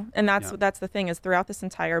to. And that's Yeah. that's the thing, is throughout this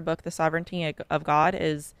entire book, the sovereignty of God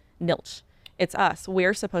is nilch. It's us.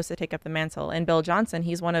 We're supposed to take up the mantle. And Bill Johnson,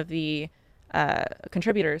 he's one of the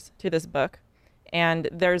contributors to this book. And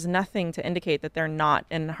there's nothing to indicate that they're not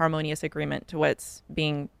in harmonious agreement to what's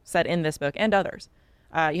being said in this book and others.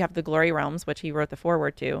 You have the Glory Realms, which he wrote the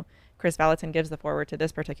foreword to. Chris Valentin gives the foreword to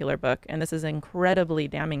this particular book, and this is incredibly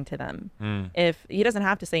damning to them. If he doesn't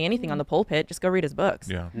have to say anything on the pulpit, just go read his books.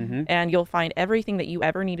 Yeah. And you'll find everything that you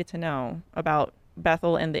ever needed to know about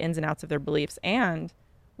Bethel and the ins and outs of their beliefs and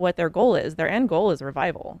what their goal is. Their end goal is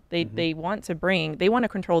revival. They want to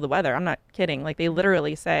control the weather. I'm not kidding. Like, they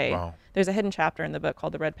literally say, Wow. there's a hidden chapter in the book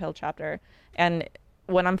called the Red Pill chapter. And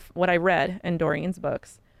what I read in Doreen's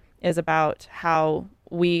books is about how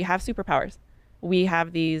we have superpowers. We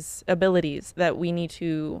have these abilities that we need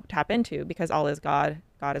to tap into because all is God.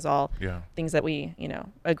 God is all. Yeah. Things that we,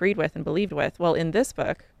 agreed with and believed with. Well, in this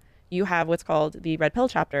book, you have what's called the Red Pill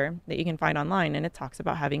chapter that you can find online, and it talks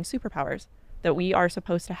about having superpowers, that we are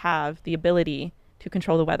supposed to have the ability to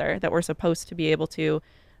control the weather, that we're supposed to be able to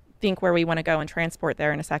think where we want to go and transport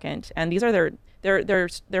there in a second. And these are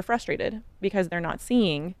they're frustrated because they're not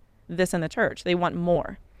seeing this in the church. They want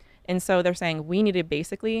more. And so they're saying we need to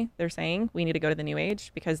go to the New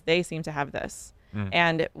Age because they seem to have this.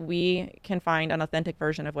 And we can find an authentic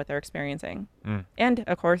version of what they're experiencing. And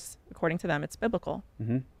of course, according to them, it's biblical.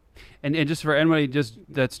 And just for anybody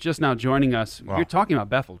that's just now joining us, Wow. you're talking about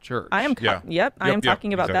Bethel Church. I am. I am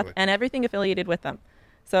talking about exactly. Beth and everything affiliated with them.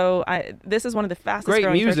 So this is one of the fastest Great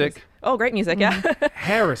growing music. churches. Oh, great music. Yeah.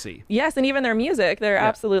 Heresy. Yes, and even their music, they're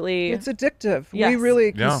absolutely. It's addictive. Yes. We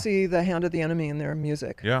really can Yeah. see the hand of the enemy in their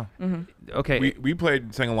music. Yeah. Okay. We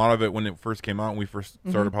sang a lot of it when it first came out, and we first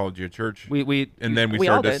started Apologia Church. And then we We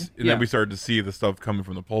all started did. and then we started to see the stuff coming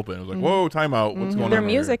from the pulpit. It was like, whoa, time out. What's going on? Their over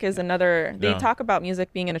music is another. They Yeah. talk about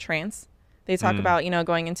music being in a trance. They talk about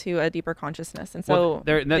going into a deeper consciousness, and so Well,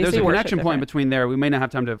 there's a connection point between there. We may not have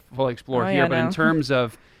time to fully explore Oh, here, yeah, but no. in terms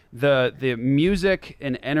of the music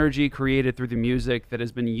and energy created through the music that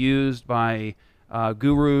has been used by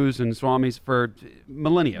gurus and swamis for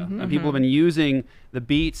millennia, and people have been using the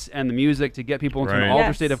beats and the music to get people into an Right. altered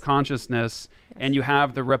Yes. state of consciousness. And you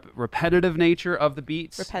have the repetitive nature of the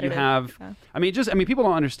beats. Repetitive, You have, yeah. people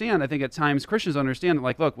don't understand. I think at times Christians don't understand that.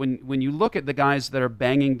 Like, look, when you look at the guys that are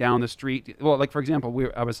banging down the street, well, like for example,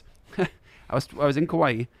 I was in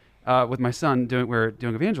Kauai with my son we were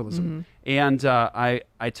doing evangelism, and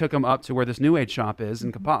I took him up to where this New Age shop is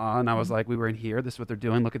in Kapa'a, and I was like, we were in here. This is what they're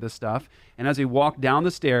doing. Look at this stuff. And as we walked down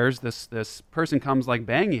the stairs, this person comes like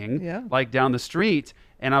banging, like down the street.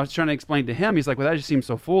 And I was trying to explain to him, he's like, well, that just seems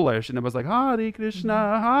so foolish. And I was like, Hare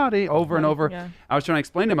Krishna, Hare, over and over. Yeah. I was trying to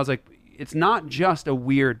explain to him, I was like, it's not just a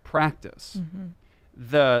weird practice.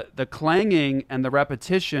 The clanging and the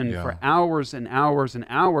repetition for hours and hours and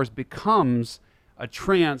hours becomes a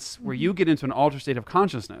trance where you get into an altered state of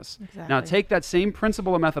consciousness. Exactly. Now, take that same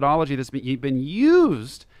principle of methodology that's been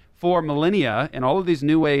used for millennia in all of these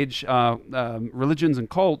New Age religions and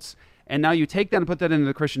cults, and now you take that and put that into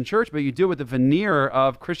the Christian church, but you do it with the veneer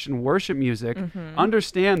of Christian worship music.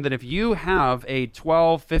 Understand that if you have a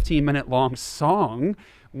 12, 15-minute long song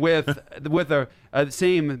with a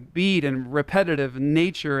same beat and repetitive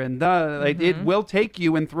nature, and it will take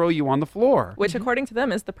you and throw you on the floor. Which, according to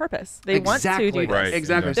them, is the purpose. They want to do this. Right.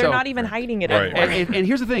 Exactly. They're So- not even hiding it Right. anymore. and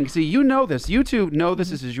here's the thing. See, you know this. You two know this.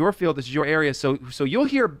 This is your field. This is your area. So you'll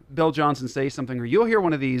hear Bill Johnson say something, or you'll hear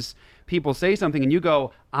one of these people say something, and you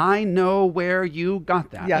go, I know where you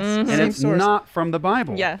got that. Yes, And same it's source. not from the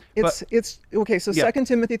Bible. Yeah. It's okay. So Yeah. 2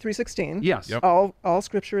 Timothy 3:16. Yes. Yep. All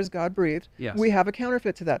Scripture is God breathed. Yes. We have a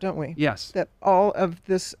counterfeit to that, don't we? Yes. That all of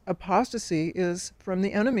this apostasy is from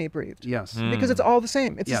the enemy breathed. Yes. Because it's all the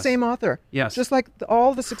same. It's Yes. the same author. Yes. Just like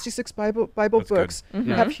all the 66 Bible books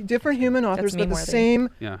have different human authors, but the meme-worthy. same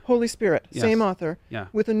Yeah. Holy Spirit, Yes. same author. Yeah.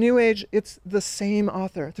 With the New Age, it's the same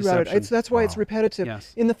author throughout Deception. it. That's why it's repetitive.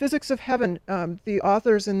 Yes. In the Physics of Heaven, the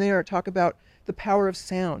authors in there talk about the power of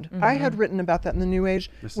sound. I had written about that in the New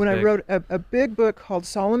Age This is when I big. wrote a big book called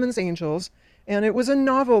Solomon's Angels. And it was a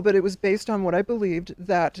novel, but it was based on what I believed,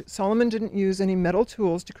 that Solomon didn't use any metal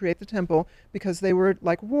tools to create the temple because they were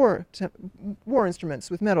like war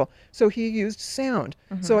instruments with metal. So he used sound.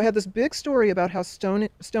 So I had this big story about how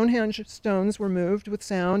Stonehenge stones were moved with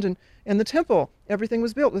sound, and the temple, everything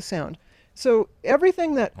was built with sound. So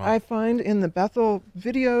everything that I find in the Bethel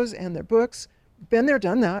videos and their books, been there,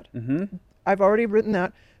 done that. I've already written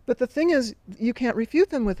that. But the thing is, you can't refute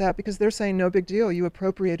them with that because they're saying no big deal. You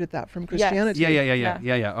appropriated that from Christianity.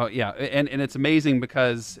 Yeah. Oh, yeah. And it's amazing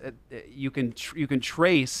because you can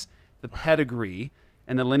trace the pedigree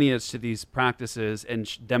and the lineage to these practices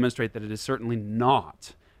and demonstrate that it is certainly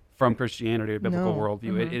not from Christianity or biblical No.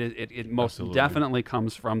 worldview. It most definitely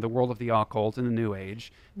comes from the world of the occult and the New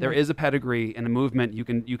Age. There is a pedigree and a movement you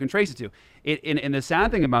can trace it to. And the sad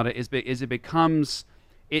thing about it is it becomes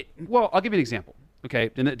it. Well, I'll give you an example.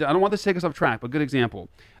 Okay, and I don't want this to take us off track, but good example.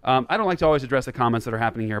 I don't like to always address the comments that are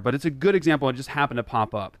happening here, but it's a good example. It just happened to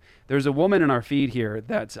pop up. There's a woman in our feed here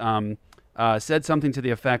that said something to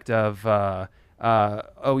the effect of,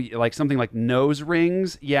 like something like nose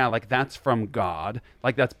rings. Yeah, like that's from God.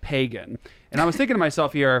 Like that's pagan. And I was thinking to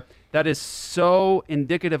myself here, that is so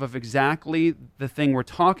indicative of exactly the thing we're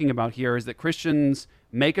talking about here, is that Christians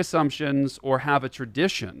make assumptions or have a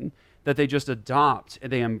tradition that they just adopt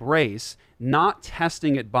and they embrace, not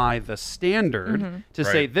testing it by the standard to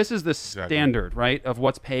say this is the standard, right, of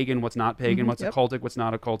what's pagan, what's not pagan, what's occultic, what's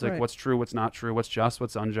not occultic, what's true, what's not true, what's just,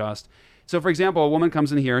 what's unjust. So, for example, a woman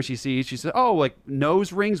comes in here and she says, oh, like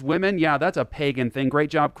nose rings, women, yeah, that's a pagan thing. Great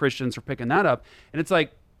job, Christians, for picking that up. And it's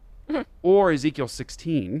like, or Ezekiel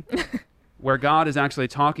 16, where God is actually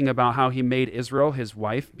talking about how he made Israel, his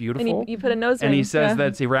wife, beautiful. And you put a nose ring. And he says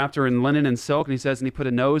that he wrapped her in linen and silk, and he says, and he put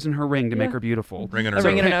a nose in her ring to make her beautiful. Ring in her A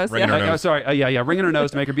ring in her nose, Ring in her nose. Ring in her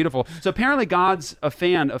nose to make her beautiful. So apparently God's a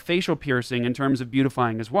fan of facial piercing in terms of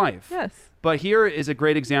beautifying his wife. Yes. But here is a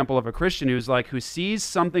great example of a Christian who sees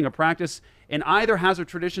something, a practice, and either has a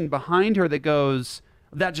tradition behind her that goes,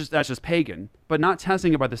 that's just pagan, but not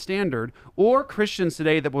testing it by the standard, or Christians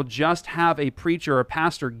today that will just have a preacher or a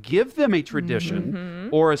pastor give them a tradition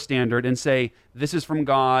or a standard and say, this is from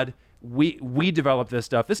God, we developed this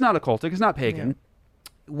stuff. It's not occultic, it's not pagan.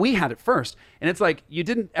 We had it first. And it's like, you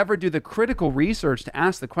didn't ever do the critical research to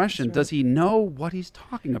ask the question, does he know what he's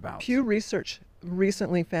talking about? Pew Research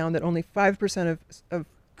recently found that only 5% of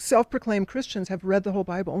self-proclaimed Christians have read the whole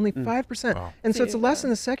Bible, only 5%. Wow. And so it's less in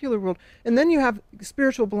the secular world. And then you have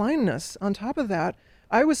spiritual blindness on top of that.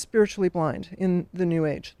 I was spiritually blind in the New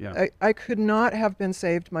Age. Yeah. I could not have been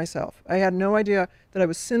saved myself. I had no idea that I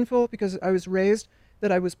was sinful because I was raised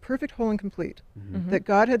that I was perfect, whole, and complete, that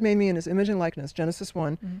God had made me in his image and likeness, Genesis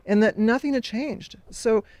 1, and that nothing had changed.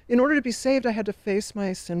 So in order to be saved, I had to face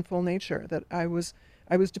my sinful nature, that I was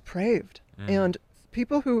depraved. And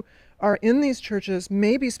people who are in these churches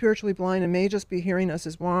may be spiritually blind and may just be hearing us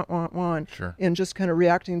as wah, wah, wah, and just kind of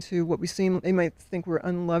reacting to what we seem, they might think we're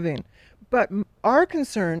unloving. But our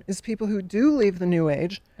concern is people who do leave the New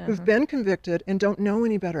Age, who've been convicted and don't know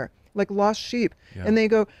any better, like lost sheep. And they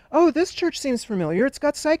go, oh, this church seems familiar. It's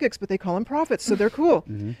got psychics, but they call them prophets, so they're cool.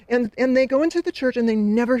 And they go into the church and they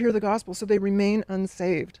never hear the gospel, so they remain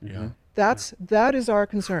unsaved. That is our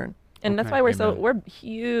concern. And that's why we're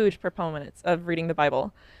huge proponents of reading the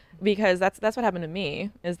Bible, because that's what happened to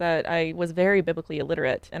me, is that I was very biblically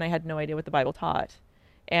illiterate and I had no idea what the Bible taught.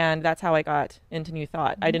 And that's how I got into New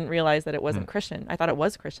Thought. I didn't realize that it wasn't Christian. I thought it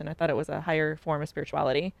was Christian. I thought it was a higher form of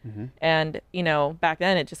spirituality. And, back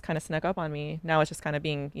then it just kind of snuck up on me. Now it's just kind of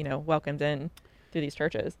being, welcomed in through these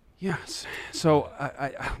churches. Yes. So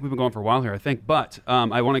we've been going for a while here, I think. But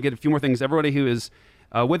I want to get a few more things. Everybody who is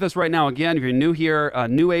with us right now, again, if you're new here,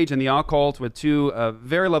 New Age and the Occult, with two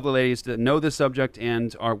very lovely ladies that know this subject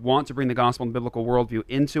and want to bring the gospel and biblical worldview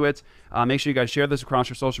into it. Make sure you guys share this across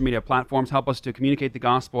your social media platforms. Help us to communicate the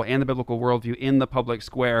gospel and the biblical worldview in the public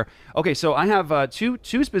square. Okay, so I have two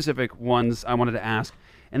specific ones I wanted to ask,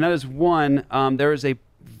 and that is one, there is a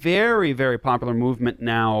very, very popular movement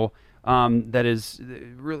now that is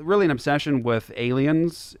really an obsession with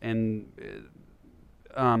aliens and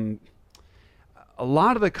a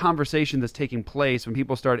lot of the conversation that's taking place when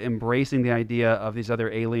people start embracing the idea of these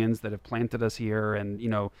other aliens that have planted us here, and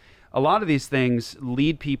a lot of these things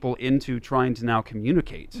lead people into trying to now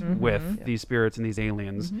communicate with these spirits and these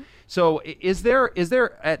aliens. So is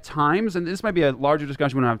there at times, and this might be a larger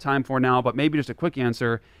discussion we don't have time for now, but maybe just a quick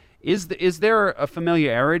answer, is there a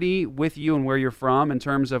familiarity with you and where you're from in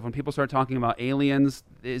terms of when people start talking about aliens?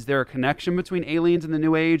 Is there a connection between aliens and the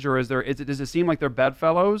New Age, or does it seem like they're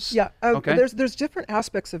bedfellows? Yeah, okay. There's different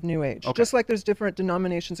aspects of New Age, just like there's different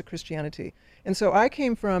denominations of Christianity. And so I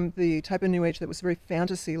came from the type of New Age that was very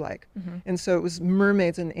fantasy-like. And so it was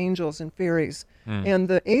mermaids and angels and fairies. And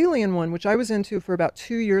the alien one, which I was into for about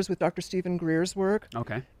 2 years with Dr. Stephen Greer's work.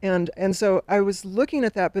 Okay. And so I was looking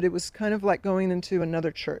at that, but it was kind of like going into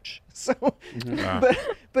another church. So,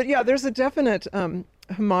 but yeah, there's a definite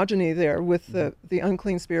homogeny there with the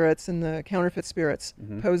unclean spirits and the counterfeit spirits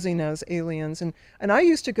posing as aliens. And I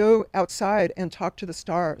used to go outside and talk to the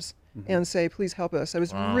stars and say, please help us. I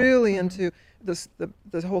was really into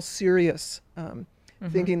the whole Sirius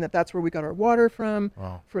thinking that that's where we got our water from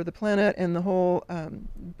for the planet, and the whole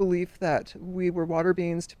belief that we were water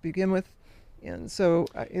beings to begin with. And so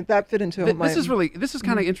that fit into my... This is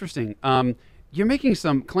kind of interesting. You're making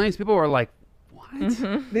some claims. People are like, what?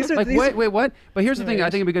 These are like, wait, what? But here's the thing I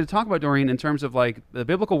think it'd be good to talk about, Doreen, in terms of like the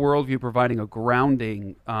biblical worldview providing a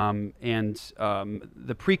grounding and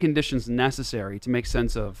the preconditions necessary to make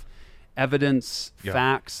sense of evidence,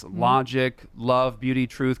 facts, logic, love, beauty,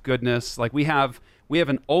 truth, goodness. Like we have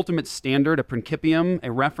an ultimate standard, a principium,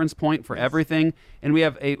 a reference point for everything, and we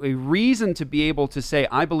have a reason to be able to say,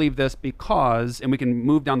 I believe this because, and we can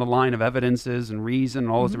move down the line of evidences and reason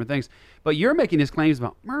and all those different things. But you're making these claims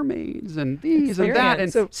about mermaids and these and that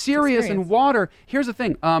and Sirius and water. Here's the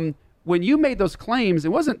thing. When you made those claims,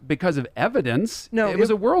 it wasn't because of evidence. No, it was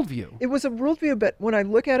a worldview. It was a worldview, but when I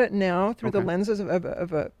look at it now through the lenses of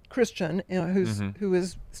a Christian, who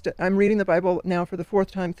is, I'm reading the Bible now for the 4th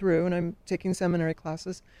time through, and I'm taking seminary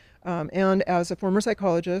classes, and as a former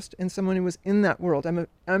psychologist and someone who was in that world, I'm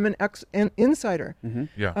an insider.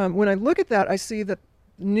 When I look at that, I see that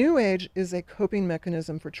New Age is a coping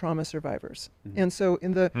mechanism for trauma survivors, and so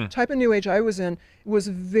in the type of New Age I was in, it was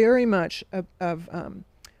very much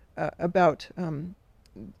about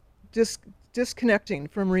disconnecting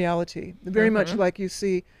from reality, very much like you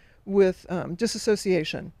see with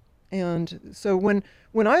disassociation. And so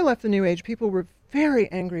when I left the New Age, people were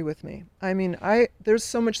very angry with me. I mean, there's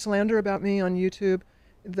so much slander about me on YouTube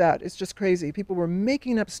that it's just crazy. People were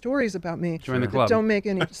making up stories about me that don't make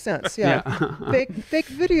any sense. Fake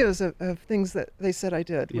videos of things that they said I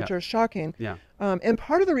did, which are shocking. And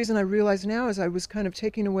part of the reason I realize now is I was kind of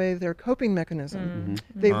taking away their coping mechanism.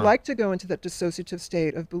 They like to go into that dissociative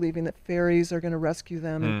state of believing that fairies are going to rescue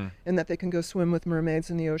them and that they can go swim with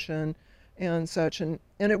mermaids in the ocean and such. And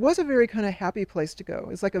it was a very kind of happy place to go.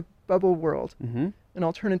 It's like a bubble world, an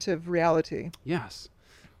alternative reality. Yes.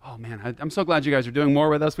 Oh man, I'm so glad you guys are doing more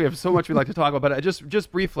with us. We have so much we'd like to talk about, but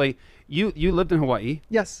just briefly, you lived in Hawaii.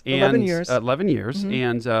 Yes, 11 years. 11 years,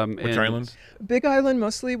 and which islands? Big Island,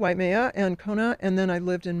 mostly Waimea and Kona, and then I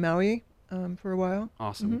lived in Maui for a while.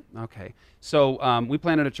 Awesome. Okay, so we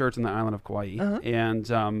planted a church on the island of Kauai, and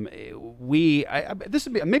this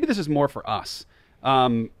is more for us.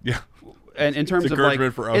 And in terms of like,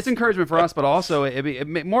 it's encouragement for us, but also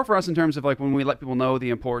it more for us in terms of like when we let people know the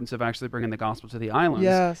importance of actually bringing the gospel to the islands.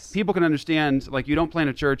 Yes. People can understand, like, you don't plant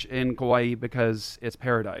a church in Kauai because it's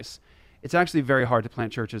paradise. It's actually very hard to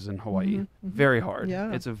plant churches in Hawaii. Very hard.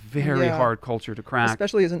 Yeah. It's a very hard culture to crack.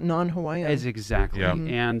 Especially as a non-Hawaiian. Exactly.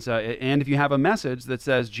 And if you have a message that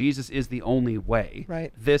says Jesus is the only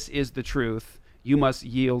way, this is the truth, you must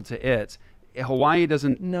yield to it. Hawaii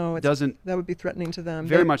doesn't. That would be threatening to them.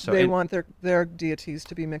 Very much so. They want their deities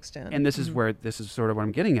to be mixed in. And this is sort of what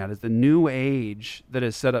I'm getting at, is the New Age that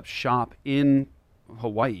has set up shop in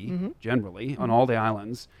Hawaii, generally, on all the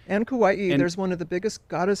islands. And Kauai, there's one of the biggest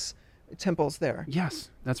goddess temples there. Yes,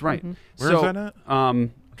 that's right. Where is that at?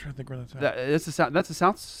 I'm trying to think where that's at. That's the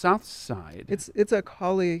south side. It's a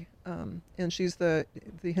Kali, and she's the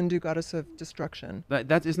Hindu goddess of destruction.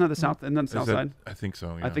 That isn't that the south? Isn't that the south side? I think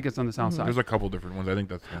so. Yeah. I think it's on the south side. There's a couple different ones. I think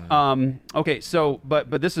that's one. Okay, so but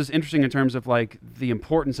this is interesting in terms of like the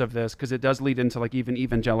importance of this, because it does lead into like even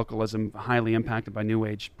evangelicalism, highly impacted by New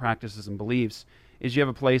Age practices and beliefs. Is you have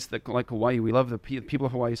a place that, like Hawaii, we love the people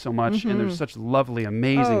of Hawaii so much, and there's such lovely,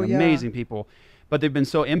 amazing people, but they've been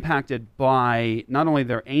so impacted by not only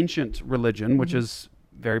their ancient religion, which is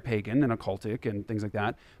very pagan and occultic and things like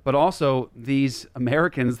that, but also these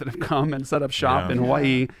Americans that have come and set up shop in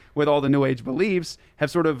Hawaii with all the New Age beliefs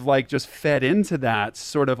have sort of like just fed into that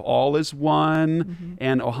sort of all is one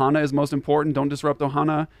and Ohana is most important. Don't disrupt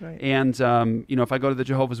Ohana. Right. And, if I go to the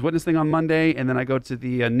Jehovah's Witness thing on Monday and then I go to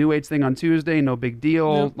the New Age thing on Tuesday, no big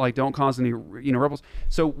deal. Nope. Like don't cause any, rebels.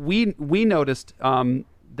 So we noticed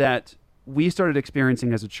that we started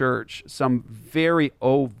experiencing as a church some very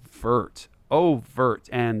overt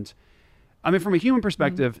and I mean from a human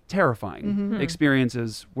perspective terrifying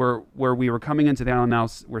experiences where we were coming into the island. Now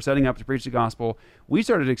we're setting up to preach the gospel. We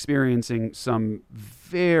started experiencing some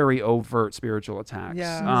very overt spiritual attacks.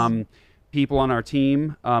 Yes. People on our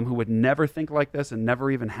team who would never think like this and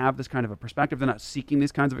never even have this kind of a perspective. They're not seeking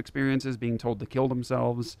these kinds of experiences, being told to kill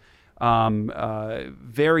themselves.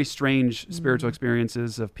 Very strange spiritual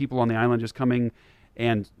experiences of people on the island just coming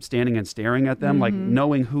and standing and staring at them, like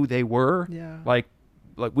knowing who they were. Yeah. Like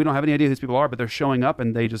we don't have any idea who these people are, but they're showing up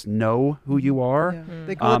and they just know who you are. Yeah.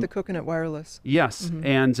 They call it the coconut wireless. Yes.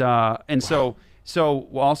 And so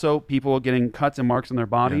also people getting cuts and marks on their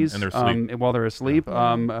bodies in their sleep. while they're asleep.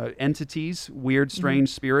 Entities, weird, strange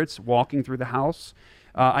spirits walking through the house.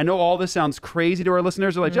 I know all this sounds crazy to our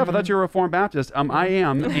listeners. They're like, Jeff, I thought you were a Reformed Baptist. I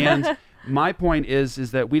am. And my point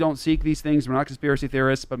is that we don't seek these things. We're not conspiracy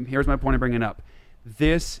theorists, but here's my point of bringing it up.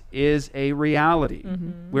 This is a reality.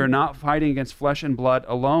 We're not fighting against flesh and blood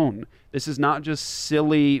alone. This is not just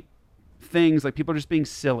silly things, like people are just being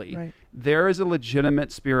silly. Right. There is a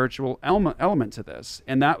legitimate spiritual element to this,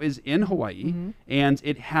 and that is in Hawaii, and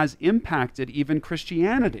it has impacted even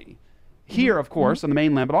Christianity. Here, of course, on the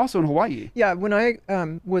mainland, but also in Hawaii. Yeah, when I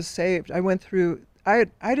was saved, I went through, I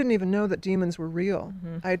didn't even know that demons were real.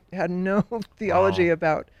 I had no theology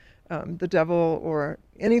about the devil or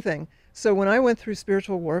anything. So when I went through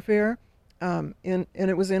spiritual warfare, and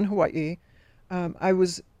it was in Hawaii,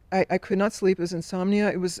 I could not sleep. It was insomnia.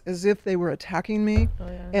 It was as if they were attacking me,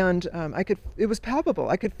 and it was palpable.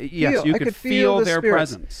 I could feel. Yes, you could feel the their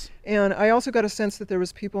spirits. presence. And I also got a sense that there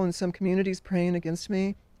was people in some communities praying against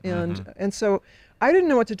me, and so I didn't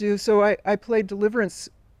know what to do. So I played deliverance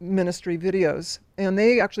ministry videos, and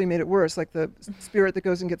they actually made it worse. Like the spirit that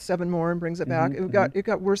goes and gets 7 more and brings it back. It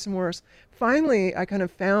got worse and worse. Finally, I kind of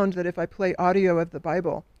found that if I play audio of the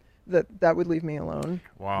Bible, that would leave me alone.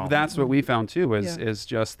 Wow. That's what we found too, is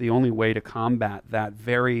just the only way to combat that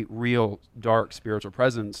very real, dark spiritual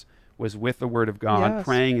presence was with the Word of God,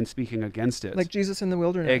 praying and speaking against it. Like Jesus in the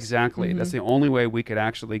wilderness. Exactly. That's the only way we could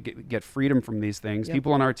actually get freedom from these things. Yep.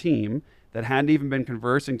 People on our team that hadn't even been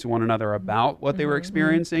conversing to one another about what they were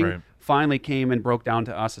experiencing finally came and broke down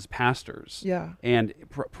to us as pastors. Yeah. And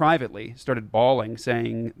privately started bawling,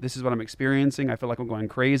 saying, this is what I'm experiencing. I feel like I'm going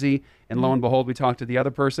crazy. And lo and behold, we talk to the other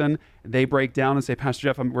person. They break down and say, Pastor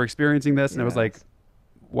Jeff, we're experiencing this. And it was like,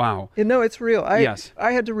 wow. No, it's real. I Yes.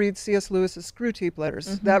 had to read C.S. Lewis's Screw Tape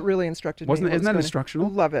Letters. That really instructed me. Isn't that instructional?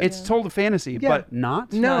 Love it. It's told a fantasy, but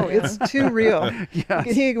not. No, it's too real. Yes.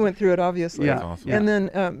 He went through it, obviously. Yeah. Awesome. And then,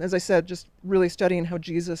 as I said, just really studying how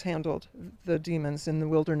Jesus handled the demons in the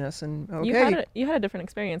wilderness. And You had a different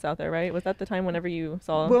experience out there, right? Was that the time whenever you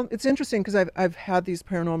saw? Well, it's interesting because I've had these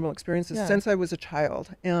paranormal experiences since I was a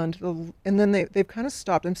child, and then they've kind of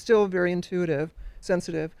stopped. I'm still very intuitive,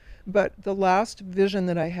 sensitive, but the last vision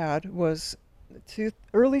that I had was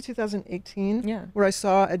early 2018, where I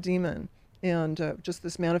saw a demon, and just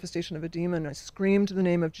this manifestation of a demon. I screamed the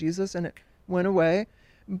name of Jesus, and it went away.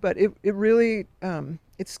 But it really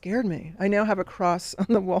it scared me. I now have a cross on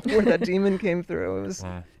the wall where that demon came through.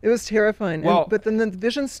 It was terrifying. Well, but then the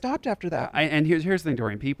vision stopped after that. And here's the thing,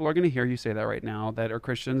 Doreen. People are going to hear you say that right now, that are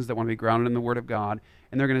Christians that want to be grounded in the Word of God,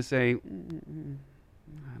 and they're going to say,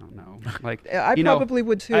 I don't know. Like I probably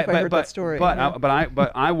would too if I heard that story. But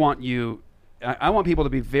I want you. I want people to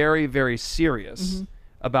be very, very serious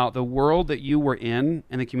about the world that you were in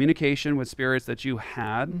and the communication with spirits that you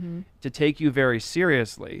had, to take you very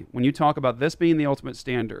seriously. When you talk about this being the ultimate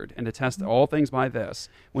standard and to test all things by this,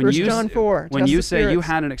 when 1 John 4, when test you the say you spirits.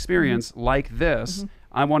 had an experience like this,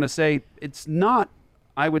 I want to say it's not,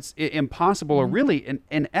 impossible, or really,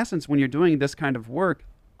 in essence, when you're doing this kind of work,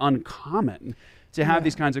 uncommon to have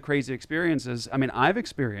these kinds of crazy experiences. I mean, I've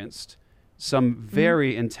experienced some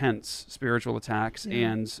very intense spiritual attacks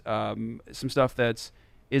and some stuff that's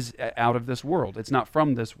out of this world. It's not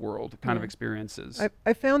from this world kind of experiences.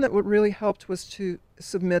 I found that what really helped was to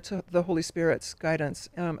submit to the Holy Spirit's guidance.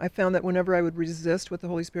 I found that whenever I would resist what the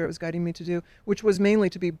Holy Spirit was guiding me to do, which was mainly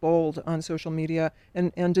to be bold on social media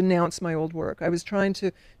and denounce my old work, I was trying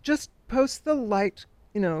to just post the light,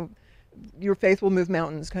 your faith will move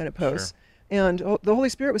mountains kind of posts. And the Holy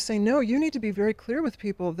Spirit was saying, no, you need to be very clear with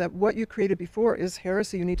people that what you created before is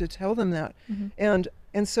heresy. You need to tell them that. And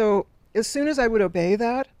so as soon as I would obey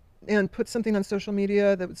that and put something on social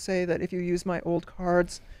media that would say that if you use my old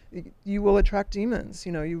cards, you will attract demons.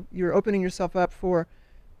 You're opening yourself up for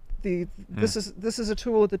this is a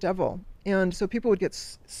tool of the devil. And so people would get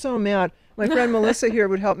so mad. My friend Melissa here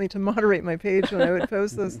would help me to moderate my page when I would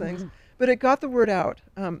post those things. But it got the word out.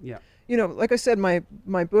 Like I said,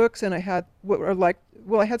 my books, and I had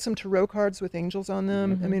I had some tarot cards with angels on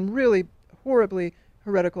them. I mean, really horribly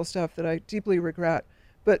heretical stuff that I deeply regret.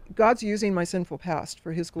 But God's using my sinful past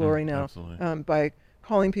for his glory now, by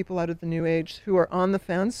calling people out of the New Age who are on the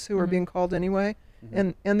fence, who are being called anyway.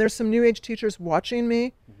 And there's some New Age teachers watching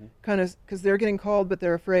me, kind of, because they're getting called, but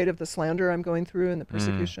they're afraid of the slander I'm going through and the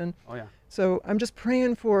persecution. Oh, yeah. So I'm just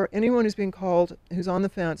praying for anyone who's being called, who's on the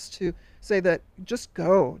fence, to say that just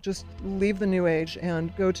leave the New Age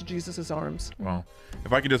and go to Jesus's arms. Well,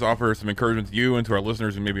 if I could just offer some encouragement to you and to our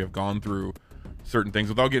listeners who maybe have gone through certain things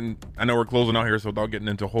without getting, I know we're closing out here, so without getting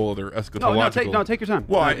into a whole other eschatological. Take your time.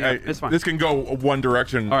 Well, it's fine. This can go one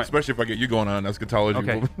direction, especially if I get you going on eschatology.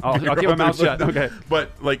 Okay, I'll keep my mouth shut. Okay.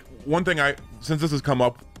 But like one thing, since this has come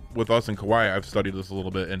up with us in Kauai, I've studied this a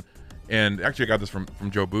little bit, and actually I got this from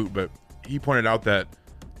Joe Boot, but he pointed out that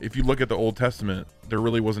if you look at the Old Testament, there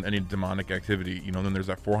really wasn't any demonic activity, and then there's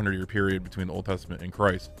that 400-year period between the Old Testament and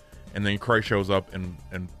Christ, and then Christ shows up and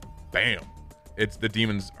bam, it's the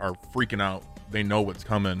demons are freaking out. They know what's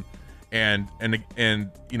coming, and if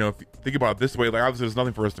you think about it this way, like obviously there's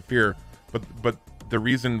nothing for us to fear, but the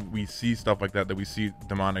reason we see stuff like that we see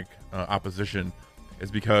demonic opposition, is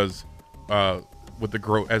because as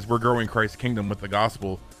we're growing Christ's kingdom with the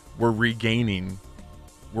gospel, we're regaining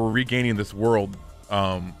this world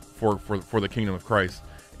for the kingdom of Christ,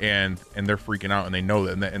 and they're freaking out, and they know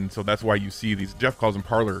that, and so that's why you see these, Jeff calls them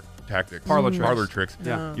parlor tactics, parlor tricks,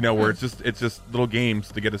 where it's just little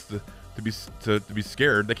games to get us to be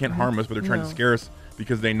scared. They can't harm us, but they're trying to scare us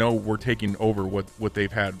because they know we're taking over what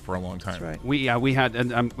they've had for a long time. That's right. We had,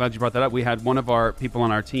 and I'm glad you brought that up. We had one of our people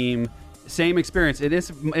on our team. Same experience.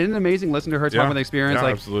 Isn't it amazing? Listen to her talk about the experience. Yeah,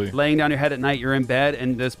 like absolutely. Laying down your head at night, you're in bed,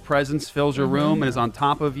 and this presence fills your room and is on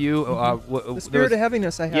top of you. The spirit of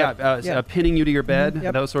heaviness I had. Pinning you to your bed,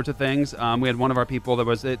 those sorts of things. We had one of our people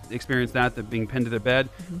that experienced that being pinned to their bed.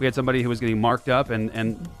 We had somebody who was getting marked up,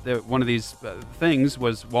 and one of these things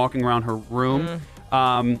was walking around her room.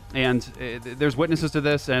 There's witnesses to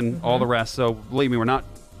this and all the rest. So believe me, we're not.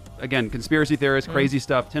 Again, conspiracy theorists, crazy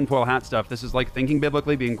stuff, tinfoil hat stuff. This is like thinking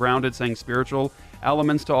biblically, being grounded, saying spiritual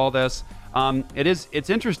elements to all this. It's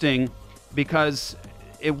interesting because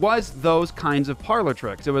it was those kinds of parlor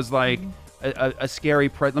tricks. It was like a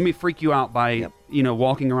scary, let me freak you out by,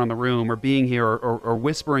 walking around the room or being here or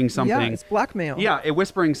whispering something. Yeah, it's blackmail. Yeah,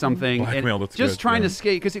 whispering something. Blackmail, that's just good, trying to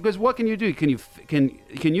escape. Because what can you do?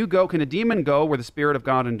 Can a demon go where the Spirit of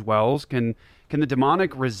God indwells? Can the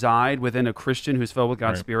demonic reside within a Christian who's filled with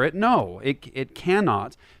God's Spirit? No, it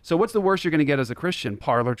cannot. So what's the worst you're going to get as a Christian?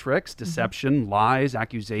 Parlor tricks, deception, lies,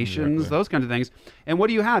 accusations, those kinds of things. And what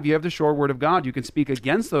do you have? You have the sure word of God. You can speak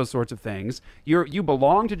against those sorts of things. You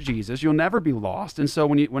belong to Jesus. You'll never be lost. And so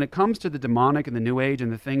when it comes to the demonic and the New Age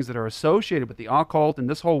and the things that are associated with the occult and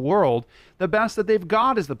this whole world, the best that they've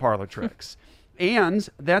got is the parlor tricks. And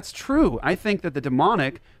that's true. I think that the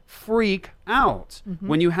demonic freak out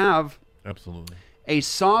when you have absolutely a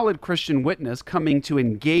solid Christian witness coming to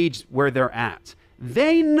engage where they're at.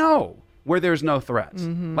 They know where there's no threat.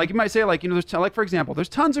 Like you might say, there's for example, there's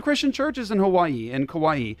tons of Christian churches in Hawaii and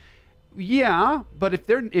Kauai. Yeah, but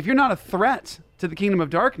if you're not a threat to the kingdom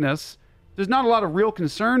of darkness, there's not a lot of real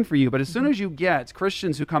concern for you. But as soon as you get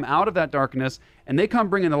Christians who come out of that darkness and they come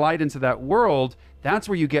bringing the light into that world, that's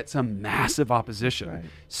where you get some massive opposition. Right.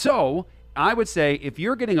 So I would say if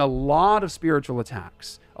you're getting a lot of spiritual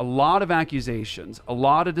attacks, a lot of accusations, a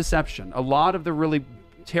lot of deception, a lot of the really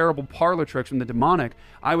terrible parlor tricks from the demonic,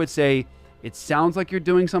 I would say it sounds like you're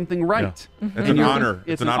doing something right. Yeah. It's an honor.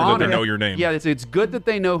 It's an honor that they know your name. Yeah, it's good that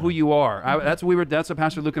they know who you are. That's what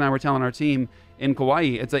Pastor Luke and I were telling our team in Kauai.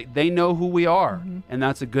 It's like they know who we are, and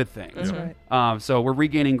that's a good thing. That's right. So we're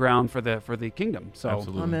regaining ground for the kingdom. So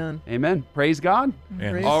absolutely. Amen. Praise God.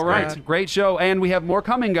 Praise All right, God. Great show, and we have more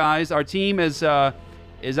coming, guys. Our team is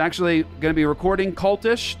actually going to be recording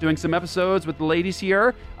Cultish, doing some episodes with the ladies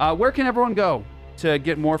here. Where can everyone go to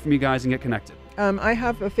get more from you guys and get connected? I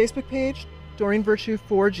have a Facebook page, Doreen Virtue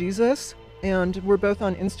for Jesus, and we're both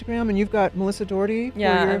on Instagram. And you've got Melissa Doherty.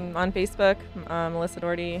 Yeah, I'm on Facebook, Melissa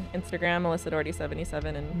Doherty, Instagram, Melissa Doherty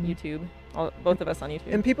 77, and YouTube. Both of us on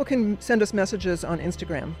YouTube. And people can send us messages on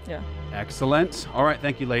Instagram. Yeah. Excellent. All right,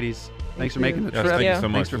 thank you, ladies. Thanks for making the Yes, trip. thank you so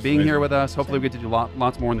much. Thanks for This is being here amazing. with us. Hopefully we get to do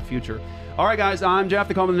lots more in the future. All right, guys, I'm Jeff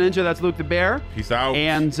the Coleman Ninja. That's Luke the Bear. Peace out.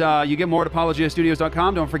 And you get more at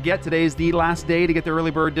apologiastudios.com. Don't forget, today's the last day to get the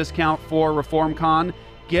early bird discount for ReformCon.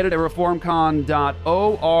 Get it at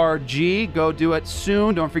reformcon.org. Go do it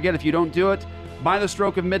soon. Don't forget, if you don't do it by the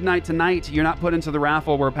stroke of midnight tonight, you're not put into the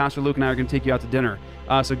raffle where Pastor Luke and I are going to take you out to dinner.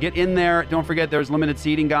 So get in there. Don't forget, there's limited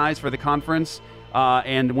seating, guys, for the conference.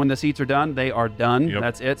 And when the seats are done, they are done. Yep.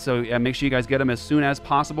 That's it. So make sure you guys get them as soon as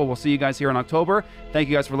possible. We'll see you guys here in October. Thank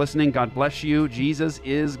you guys for listening. God bless you. Jesus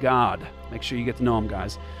is God. Make sure you get to know him,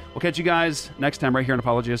 guys. We'll catch you guys next time right here in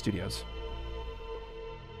Apologia Studios.